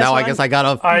 So now I guess I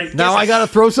gotta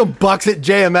throw some bucks at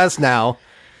JMS now.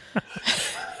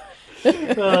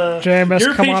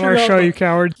 JMS, come on our show, you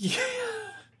coward.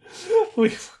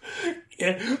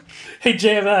 Hey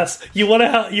JMS, you want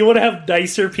to have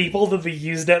nicer people than the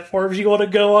Usenet forums you want to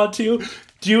go on to?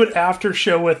 Do an after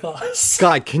show with us.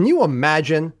 God, can you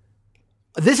imagine?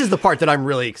 This is the part that I'm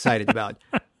really excited about.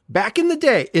 Back in the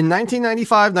day, in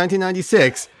 1995,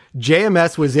 1996,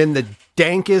 JMS was in the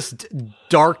dankest,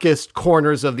 darkest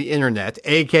corners of the internet,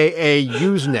 aka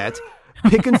Usenet,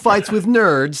 picking fights with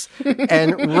nerds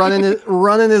and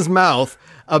running his mouth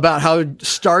about how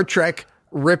Star Trek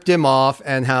ripped him off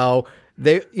and how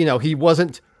he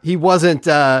wasn't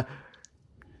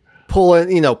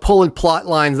pulling plot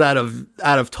lines out of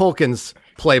Tolkien's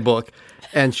playbook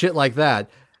and shit like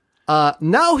that.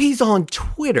 Now he's on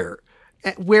Twitter,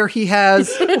 where he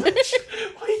has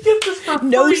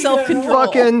no self-control,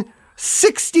 fucking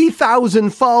 60,000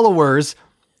 followers,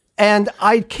 and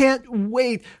I can't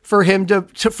wait for him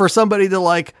for somebody to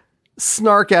like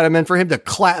snark at him and for him to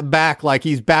clap back like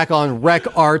he's back on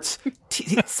Rec Arts,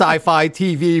 Sci-Fi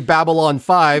TV, Babylon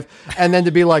 5, and then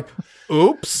to be like,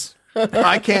 oops,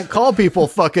 I can't call people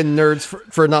fucking nerds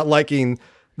for not liking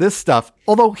this stuff.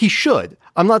 Although he should.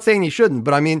 I'm not saying he shouldn't,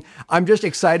 but I mean, I'm just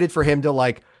excited for him to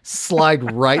like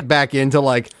slide right back into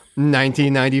like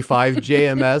 1995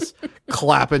 JMS,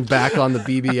 clapping back on the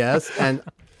BBS, and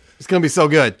it's going to be so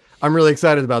good. I'm really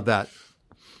excited about that.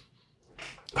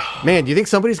 Man, do you think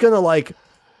somebody's going to like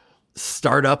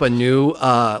start up a new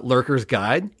Lurker's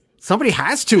Guide? Somebody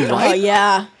has to, right? Oh,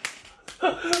 yeah.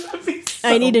 So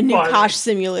I need a new funny. Kosh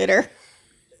simulator.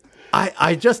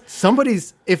 I just,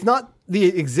 somebody's, if not the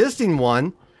existing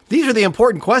one, these are the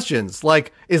important questions.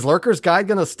 Like, is Lurker's Guide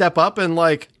going to step up and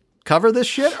like cover this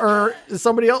shit? Or is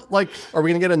somebody else, like, are we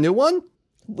going to get a new one?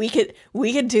 We could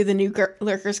do the new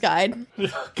Lurker's Guide.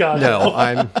 God, No,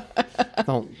 I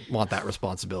don't want that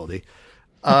responsibility.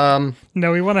 No,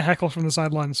 we want to heckle from the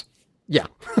sidelines. Yeah.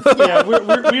 Yeah,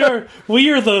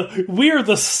 we are the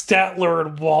Statler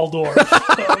and Waldorf.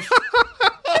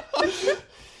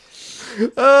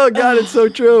 Oh God, it's so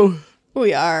true.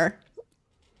 We are.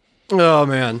 Oh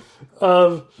man.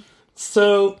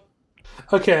 So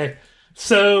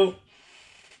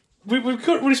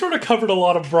we sort of covered a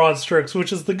lot of broad strokes,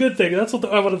 which is the good thing. That's what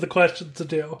I wanted the question to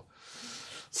do.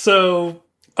 So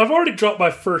I've already dropped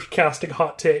my first casting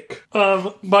hot take.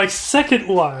 My second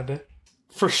one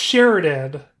for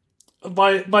Sheridan,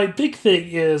 my big thing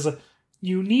is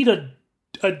you need a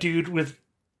dude with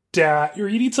dad, or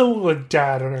you need someone with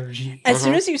dad energy. As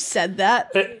soon as you said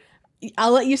that,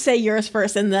 I'll let you say yours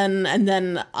first, and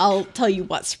then I'll tell you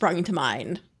what sprung to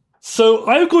mind. So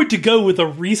I'm going to go with a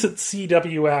recent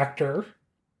CW actor.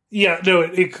 Yeah, no,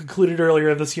 it concluded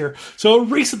earlier this year. So a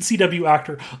recent CW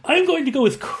actor. I'm going to go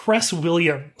with Cress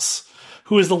Williams,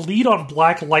 who is the lead on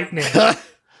Black Lightning.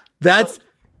 That's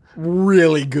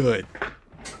really good.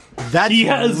 He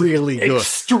has really good.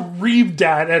 Extreme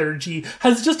dad energy.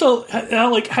 Has just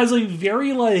has a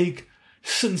very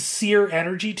sincere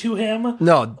energy to him.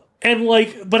 No. And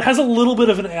but has a little bit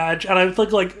of an edge, and I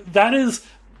think that is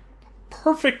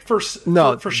perfect for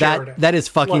Sheridan. That is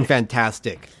fucking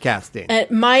fantastic casting.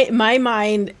 My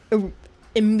mind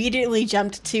immediately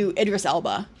jumped to Idris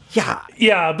Elba.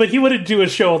 Yeah, but he wouldn't do a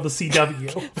show on the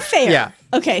CW. Fair. Yeah.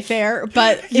 Okay, fair.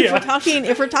 But if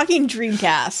we're talking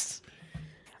Dreamcast,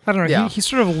 I don't know. Yeah. He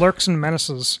sort of lurks and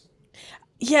menaces.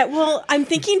 Yeah, well, I'm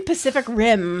thinking Pacific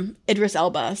Rim Idris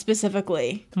Elba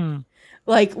specifically.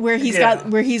 Where he's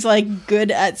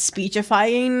good at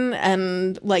speechifying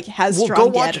and has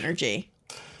strong dad energy.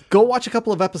 Go watch a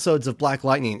couple of episodes of Black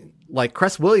Lightning.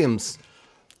 Cress Williams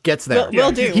gets there.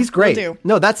 Will do. He's great. Will do.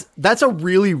 No, that's a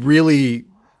really, really,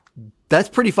 that's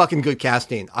pretty fucking good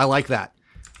casting. I like that.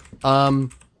 I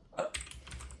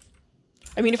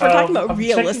mean, if we're talking about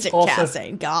realistic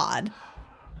casting, God.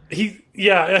 I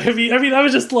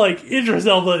was just Idris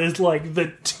Elba is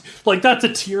that's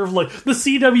a tier of the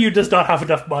CW does not have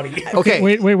enough money. Okay.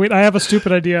 Wait. I have a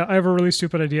stupid idea. I have a really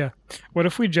stupid idea. What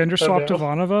if we gender swapped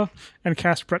Ivanova and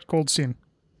cast Brett Goldstein?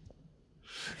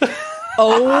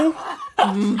 Oh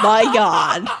my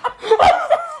God.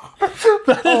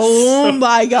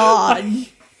 My God.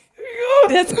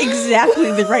 That's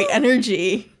exactly the right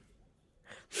energy.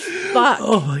 Fuck.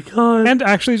 Oh my God. And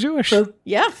actually Jewish.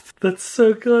 Yeah. That's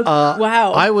so good.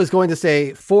 Wow. I was going to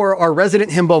say, for our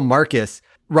resident himbo Marcus,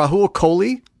 Rahul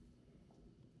Kohli,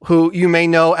 who you may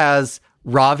know as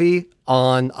Ravi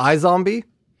on iZombie.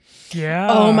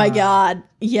 Yeah. Oh my God.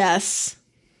 Yes.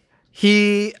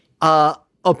 He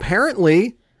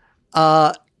apparently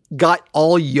got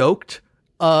all yoked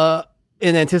in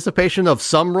anticipation of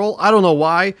some role. I don't know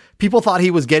why. People thought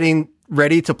he was getting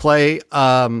ready to play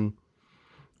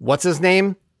what's his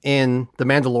name in The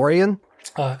Mandalorian?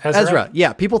 Ezra.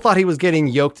 Yeah, people thought he was getting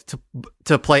yoked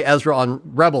to play Ezra on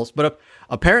Rebels, but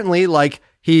apparently,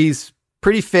 he's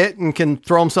pretty fit and can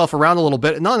throw himself around a little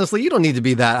bit. And honestly, you don't need to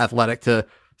be that athletic to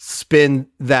spin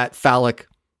that phallic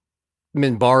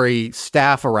Minbari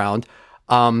staff around.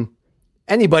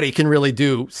 Anybody can really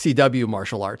do CW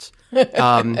martial arts.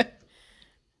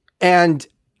 And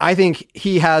I think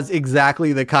he has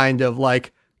exactly the kind of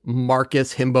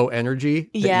Marcus himbo energy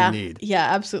that you need.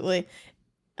 Yeah, absolutely.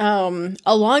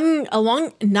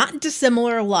 Along not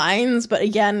dissimilar lines, but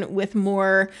again with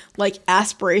more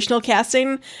aspirational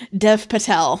casting, Dev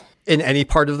Patel. In any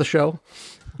part of the show?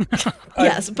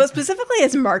 Yes, but specifically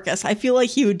as Marcus, I feel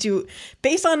like he would do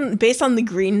based on the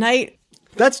Green Knight.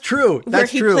 That's true. Where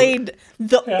he played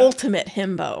the ultimate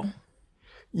himbo.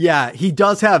 Yeah, he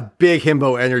does have big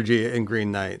himbo energy in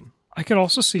Green Knight. I could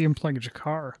also see him playing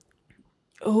Jakar.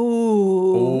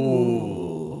 Ooh.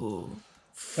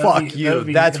 Fuck you.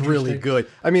 That's really good.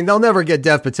 I mean, they'll never get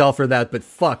Dev Patel for that, but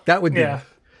fuck, that would be... Yeah.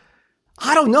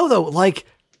 I don't know, though.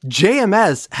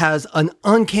 JMS has an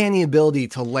uncanny ability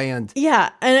to land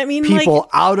and I mean, people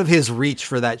out of his reach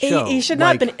for that show. He should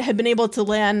not have been able to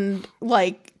land,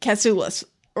 Katsoulis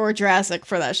or Jurassic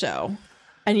for that show.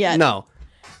 And yet... No.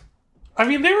 I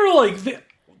mean, they were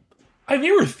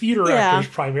they were theater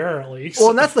actors primarily. So.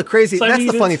 Well, and that's the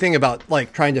the funny thing about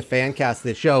trying to fan cast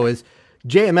this show is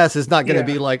JMS is not going to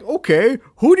be okay,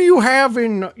 who do you have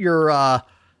in your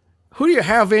who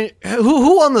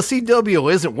on the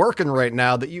CW isn't working right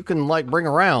now that you can bring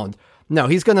around? No,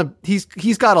 he's got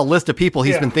a list of people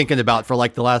he's been thinking about for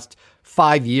the last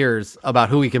 5 years about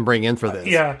who he can bring in for this.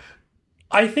 Yeah.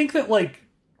 I think that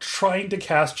trying to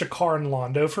cast Jakar and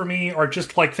Londo for me are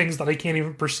just things that I can't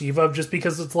even perceive of, just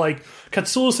because it's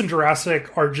Katsoulis and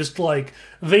Jurassic are just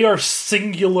they are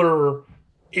singular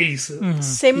aces.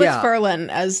 Same with Ferlin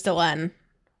as Delenn.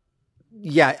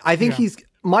 Yeah, I think he's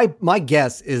my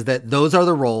guess is that those are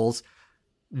the roles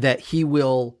that he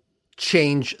will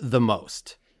change the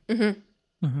most.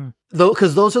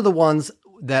 Because those are the ones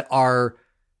that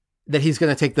he's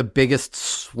going to take the biggest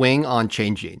swing on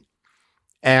changing.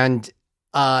 And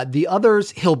the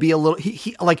others, he'll be a little,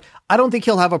 he like, I don't think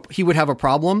he would have a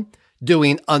problem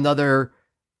doing another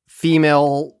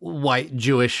female white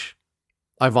Jewish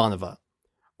Ivanova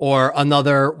or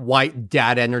another white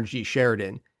dad energy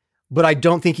Sheridan. But I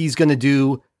don't think he's going to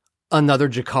do another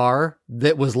G'Kar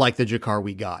that was like the G'Kar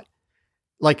we got.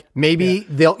 Like maybe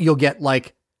you'll get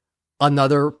like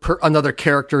another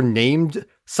character named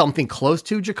something close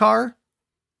to G'Kar,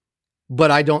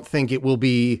 but I don't think it will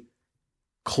be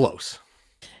close.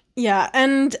 Yeah,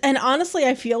 and honestly,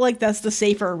 I feel like that's the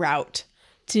safer route,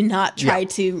 to not try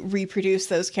to reproduce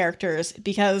those characters,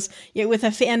 because with a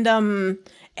fandom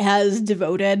as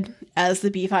devoted as the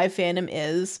B5 fandom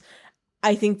is,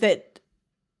 I think that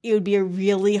it would be a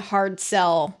really hard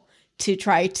sell to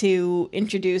try to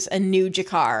introduce a new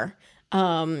G'Kar.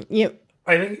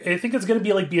 I think it's going to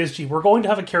be like BSG. We're going to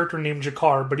have a character named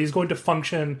G'Kar, but he's going to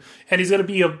function, and he's going to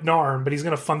be a Narn, but he's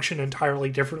going to function entirely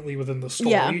differently within the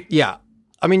story. Yeah.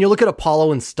 I mean, you look at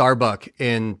Apollo and Starbuck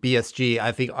in BSG,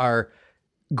 I think are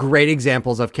great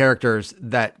examples of characters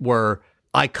that were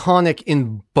iconic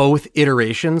in both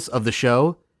iterations of the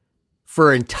show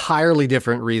for entirely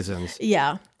different reasons.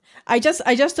 Yeah. I just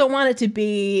don't want it to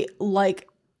be like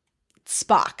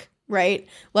Spock, right?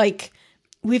 Like,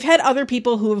 we've had other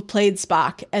people who have played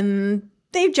Spock, and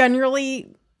they've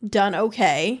generally done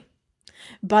okay,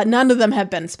 but none of them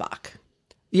have been Spock.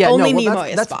 Yeah, only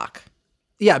Nimoy is Spock.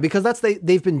 Yeah, because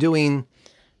they've been doing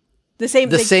the same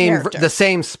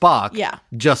Spock,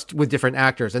 just with different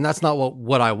actors, and that's not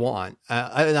what I want.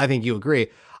 I think you agree.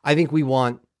 I think we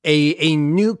want a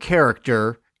new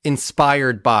character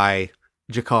inspired by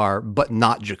G'Kar, but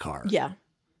not G'Kar. Yeah,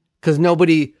 because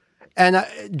nobody. And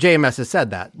JMS has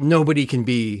said that nobody can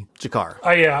be G'Kar.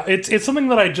 Yeah, it's something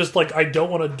that I just like. I don't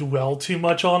want to dwell too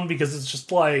much on, because it's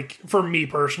just like, for me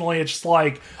personally, it's just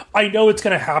like, I know it's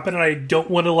going to happen, and I don't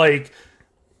want to like.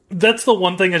 That's the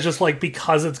one thing, is just like,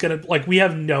 because it's going to, like, we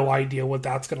have no idea what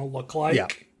that's going to look like. Yeah.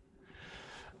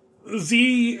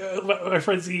 My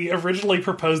friend Z originally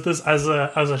proposed this as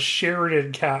a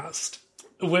Sheridan cast,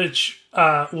 which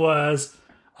was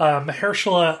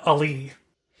Mahershala Ali.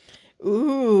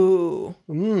 Ooh.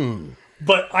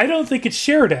 But I don't think it's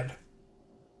Sheridan.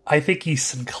 I think he's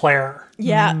Sinclair.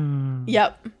 Yeah.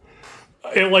 Yep.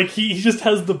 And like, he just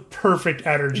has the perfect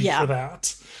energy for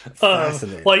that.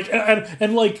 Like,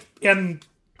 and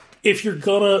if you're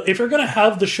gonna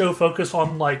have the show focus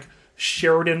on like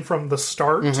Sheridan from the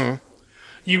start,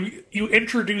 you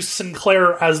introduce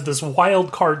Sinclair as this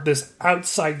wild card, this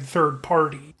outside third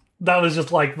party. That was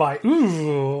just like I'd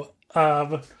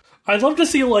love to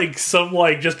see like some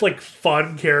like just like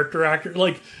fun character actor.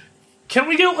 Like, can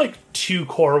we get like 2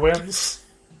 Corwins?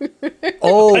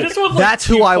 Oh, I just want, like, that's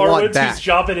who I want Corwins back. Whose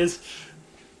job it is.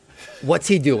 What's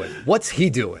he doing?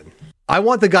 I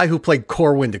want the guy who played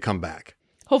Corwin to come back.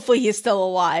 Hopefully he's still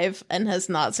alive and has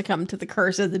not succumbed to the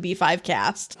curse of the B5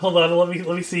 cast. Hold on, let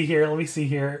me see here.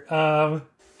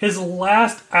 His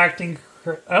last acting.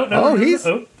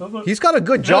 He's got a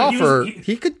good jaw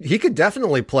he could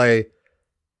definitely play.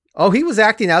 Oh, he was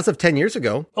acting as of 10 years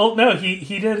ago. Oh no,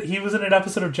 he did. He was in an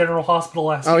episode of General Hospital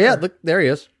last year. Oh yeah, look, there he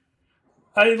is.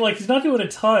 I mean, like, he's not doing a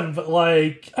ton, but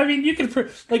like, I mean, you can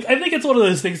like, I think it's one of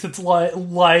those things that's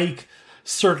like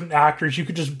certain actors, you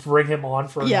could just bring him on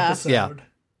for an episode. Yeah.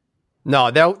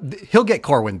 No, he'll get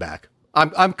Corwin back.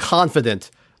 I'm confident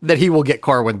that he will get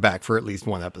Corwin back for at least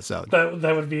one episode.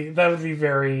 That would be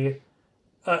very.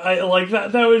 I like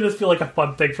that. That would just feel like a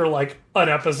fun thing for like an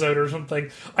episode or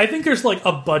something. I think there's like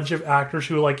a bunch of actors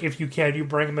who, like, if you can, you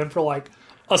bring them in for like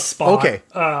a spot. Okay.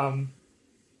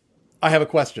 I have a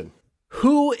question.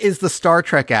 Who is the Star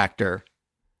Trek actor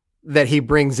that he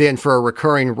brings in for a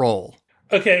recurring role?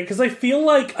 Okay, because I feel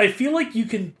like you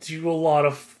can do a lot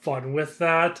of fun with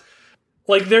that.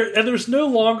 Like, there's no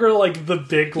longer like the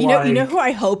big. You know who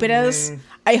I hope it is.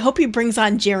 I hope he brings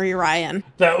on Jerry Ryan.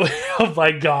 Oh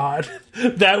my god,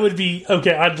 that would be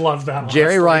okay. I'd love that.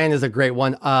 Jerry Ryan is a great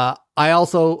one. I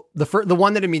also the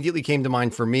one that immediately came to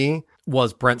mind for me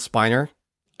was Brent Spiner.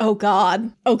 Oh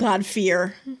god,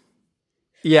 fear.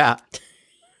 Yeah.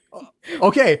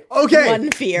 Okay. One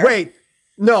fear. Wait,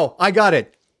 no, I got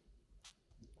it.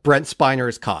 Brent Spiner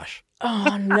is Kosh.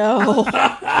 Oh no.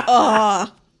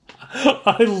 I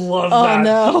love that. Oh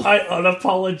no. I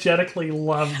unapologetically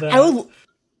love that.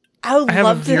 I would have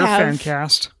love a Veer to have fan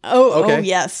cast. Oh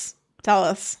yes. Tell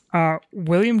us.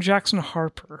 William Jackson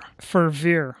Harper for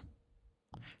Veer.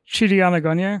 Chidi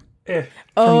Anagonye Eh.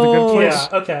 from The Good Place.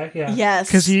 Yeah. Okay. Yeah. Yes.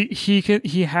 Because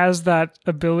he has that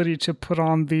ability to put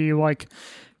on the like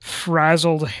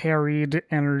frazzled, harried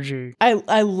energy.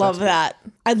 I love that.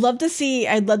 I'd love to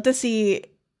see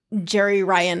Jerry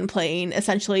Ryan playing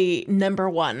essentially number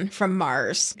one from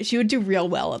Mars. She would do real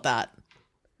well at that.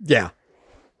 Yeah.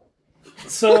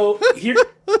 So here,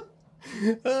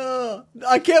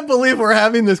 I can't believe we're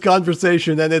having this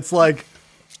conversation, and it's like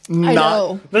I not.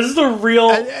 know. this is a real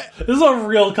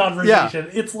conversation.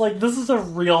 Yeah. It's like this is a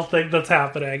real thing that's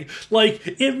happening. Like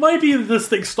it might be that this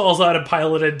thing stalls out in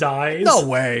pilot and dies. No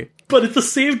way. But at the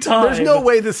same time, There's no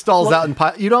way this stalls out in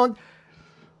pilot. You don't.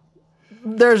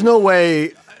 There's no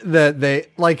way that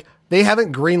they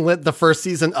haven't greenlit the first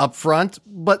season up front,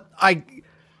 but I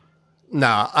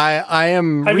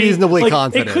am reasonably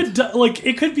confident.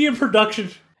 It could be in production.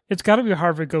 It's got to be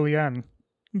Harvey Guillen.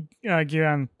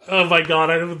 Guillen. Oh my god,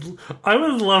 I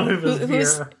would love him as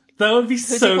Veer. That would be Who's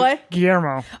he so. play?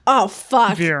 Guillermo. Oh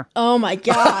fuck. Veer. Oh my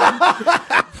god.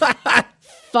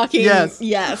 Fucking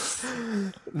yes.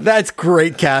 That's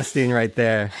great casting right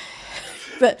there.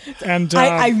 But And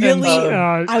I really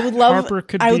I would love Harper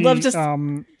could I would be, love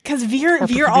to because Veer Harper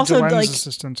could be also Delen's like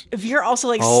assistant. Veer also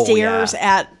like Oh, stares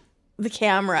yeah. at the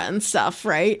camera and stuff,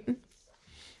 right?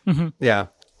 Yeah.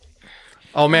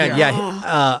 Oh man,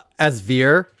 yeah. As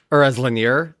Veer or as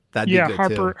Lanier, that'd be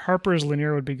good too. Harper as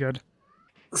Lanier would be good.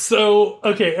 So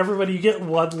okay, everybody, you get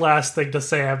one last thing to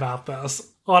say about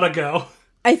this. On a go.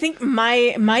 I think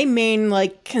my main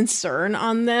like concern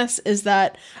on this is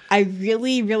that I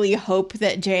really, really hope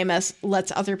that JMS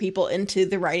lets other people into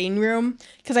the writing room,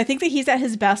 because I think that he's at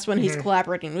his best when he's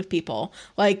collaborating with people.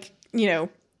 Like,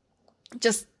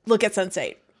 just look at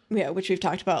Sense8, which we've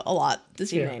talked about a lot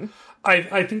this evening.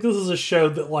 I think this is a show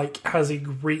that like has a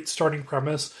great starting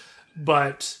premise,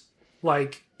 but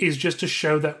like is just a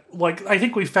show that like I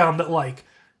think we found that like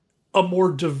a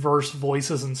more diverse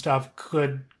voices and stuff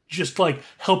could just like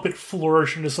help it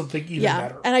flourish into something even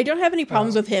better. And I don't have any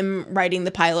problems with him writing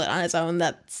the pilot on his own.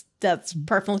 That's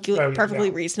perfectly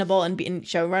reasonable and being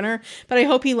showrunner. But I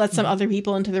hope he lets some other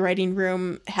people into the writing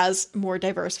room, has more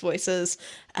diverse voices,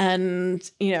 and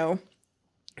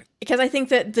because I think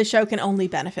that the show can only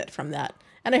benefit from that.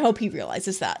 And I hope he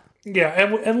realizes that. Yeah,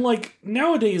 and like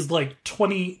nowadays, like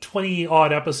 20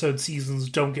 odd episode seasons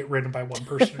don't get written by one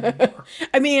person anymore.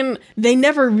 I mean, they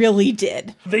never really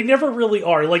did. They never really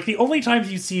are. Like the only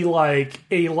times you see like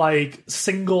a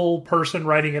single person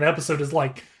writing an episode is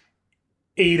like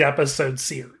 8 episode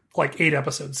series, like 8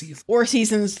 episode season. Or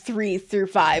seasons 3 through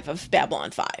 5 of Babylon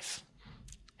 5.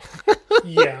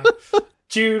 Yeah.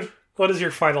 Jude, what is your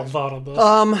final thought on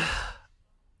this?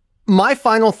 My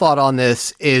final thought on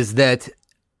this is that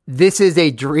this is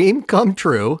a dream come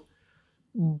true,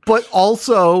 but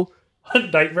also A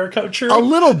nightmare come true? a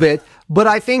little bit. But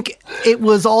I think it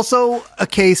was also a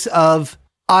case of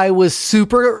my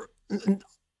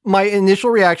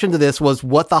initial reaction to this was,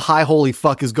 what the high holy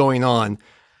fuck is going on?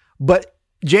 But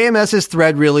JMS's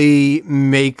thread really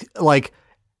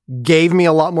gave me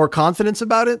a lot more confidence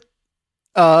about it.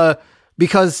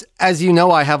 Because as you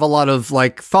know, I have a lot of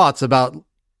thoughts about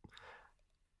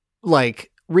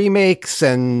remakes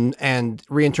and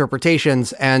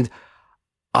reinterpretations, and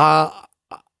I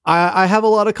have a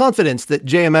lot of confidence that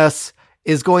JMS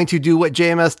is going to do what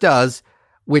JMS does,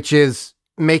 which is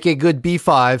make a good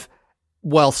B5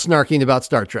 while snarking about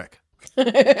Star Trek.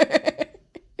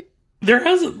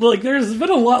 There's been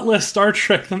a lot less Star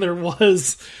Trek than there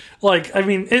was. I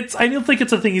don't think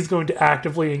it's a thing he's going to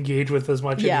actively engage with as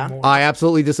much anymore. I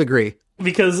absolutely disagree.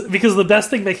 Because the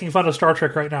best thing making fun of Star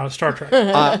Trek right now is Star Trek.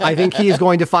 I think he is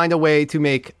going to find a way to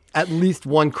make at least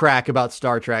one crack about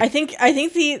Star Trek. I think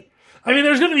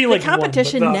there's going to be the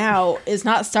competition now is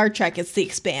not Star Trek, it's The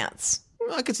Expanse.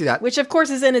 I could see that. Which of course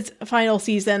is in its final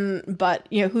season, but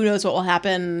who knows what will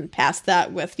happen past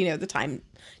that with the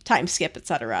time skip,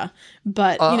 etc.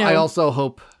 But I also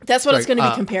hope that's what it's going to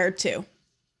be compared to.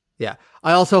 Yeah,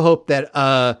 I also hope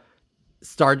that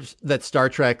Star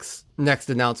Trek's next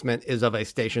announcement is of a a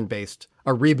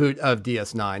reboot of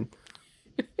DS9.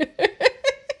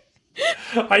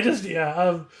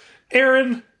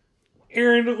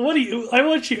 Aaron,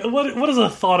 what is a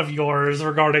thought of yours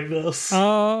regarding this?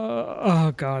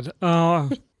 Oh god.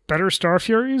 Better Star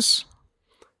Furies?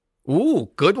 Ooh,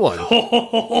 good one.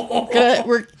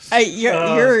 Good.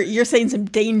 You're saying some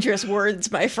dangerous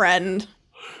words, my friend.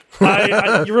 You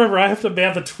remember, I have to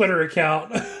man the Twitter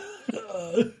account.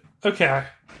 Okay.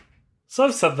 So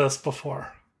I've said this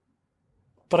before,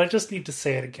 but I just need to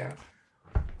say it again.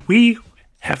 We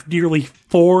have nearly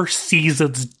 4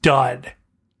 seasons done.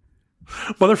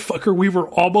 Motherfucker, we were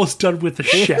almost done with the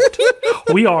shit.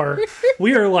 We are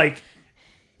like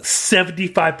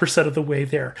 75% of the way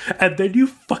there. And then you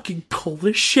fucking pull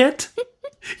this shit?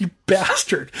 You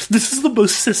bastard. This is the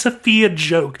most Sisyphean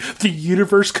joke the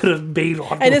universe could have made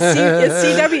on me. And it's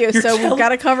CW, so we've got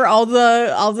to cover all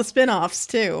the spin-offs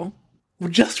too.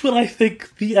 Just when I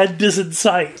think the end is in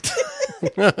sight.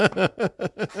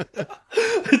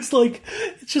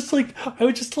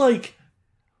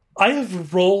 I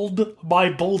have rolled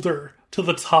my boulder to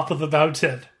the top of the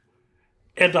mountain.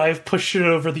 And I've pushed it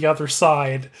over the other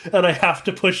side, and I have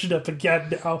to push it up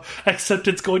again now, except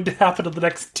it's going to happen in the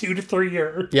next 2 to 3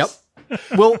 years. Yep.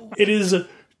 Well, it is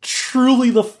truly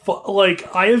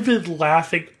I have been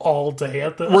laughing all day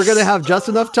at this. We're going to have just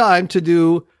enough time to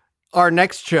do our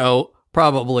next show,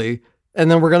 probably,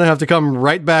 and then we're going to have to come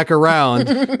right back around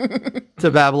to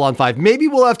Babylon 5. Maybe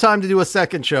we'll have time to do a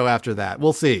second show after that.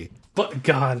 We'll see. But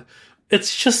God,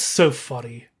 it's just so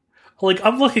funny.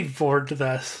 I'm looking forward to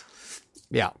this.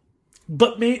 Yeah.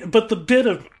 But the bit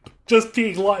of just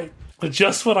being like,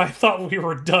 just when I thought we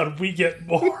were done, we get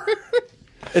more.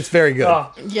 It's very good.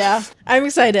 Yeah, I'm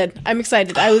excited.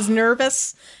 I was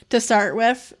nervous to start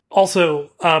with.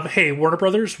 Also, hey, Warner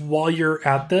Brothers, while you're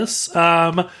at this,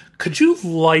 could you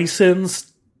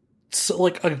license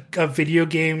a video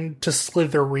game to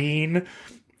Slitherine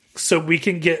so we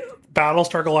can get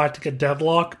Battlestar Galactica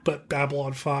Deadlock, but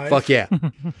Babylon 5? Fuck yeah.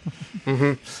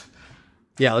 Mm-hmm.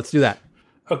 Yeah, let's do that.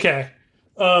 Okay.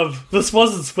 This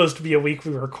wasn't supposed to be a week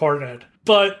we recorded,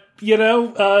 but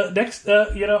next,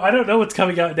 I don't know what's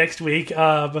coming out next week.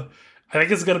 I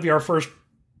think it's going to be our first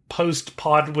post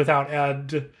pod without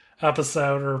end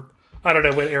episode, or I don't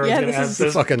know when Aaron's going to end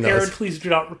this. Aaron, please do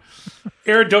not.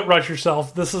 Aaron, don't rush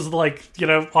yourself. This is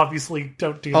obviously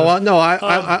don't do. Oh no, I'm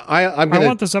gonna. I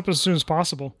want this up as soon as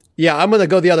possible. Yeah, I'm gonna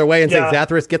go the other way and say,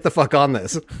 Zathras, get the fuck on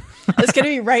this. It's gonna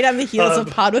be right on the heels of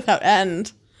Pod Without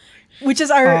End. Which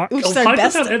is our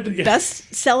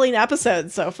best selling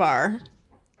episode so far.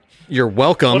 You're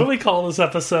welcome. What do we call this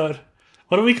episode?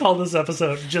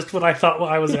 Just when I thought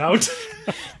I was out.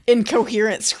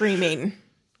 Incoherent Screaming.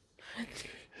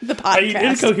 The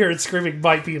podcast. Incoherent Screaming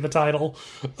might be the title.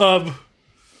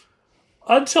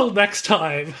 Until next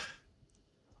time,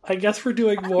 I guess we're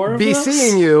doing more of this. Be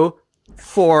seeing you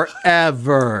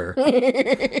forever.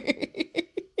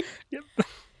 Yep.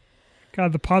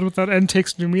 God, the Pod Without End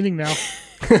takes new meaning now.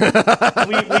 we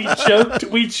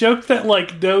joked that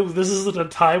no, this isn't a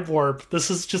time warp.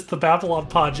 This is just the Babylon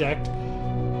Project.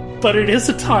 But it is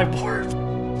a time warp.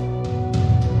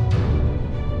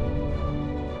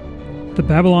 The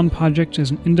Babylon Project is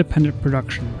an independent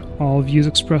production. All views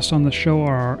expressed on the show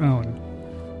are our own.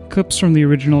 Clips from the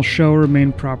original show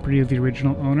remain property of the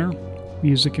original owner.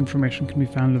 Music information can be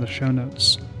found in the show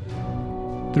notes.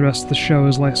 The rest of the show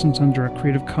is licensed under a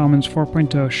Creative Commons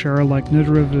 4.0 share-alike no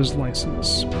derivatives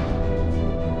license.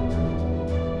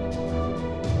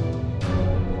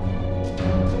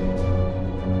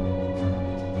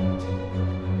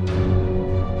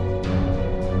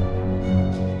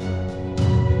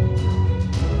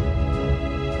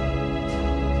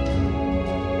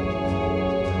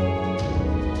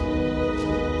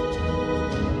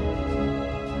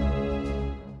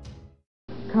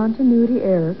 Continuity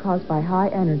error caused by high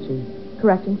energy.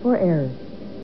 Correcting for errors.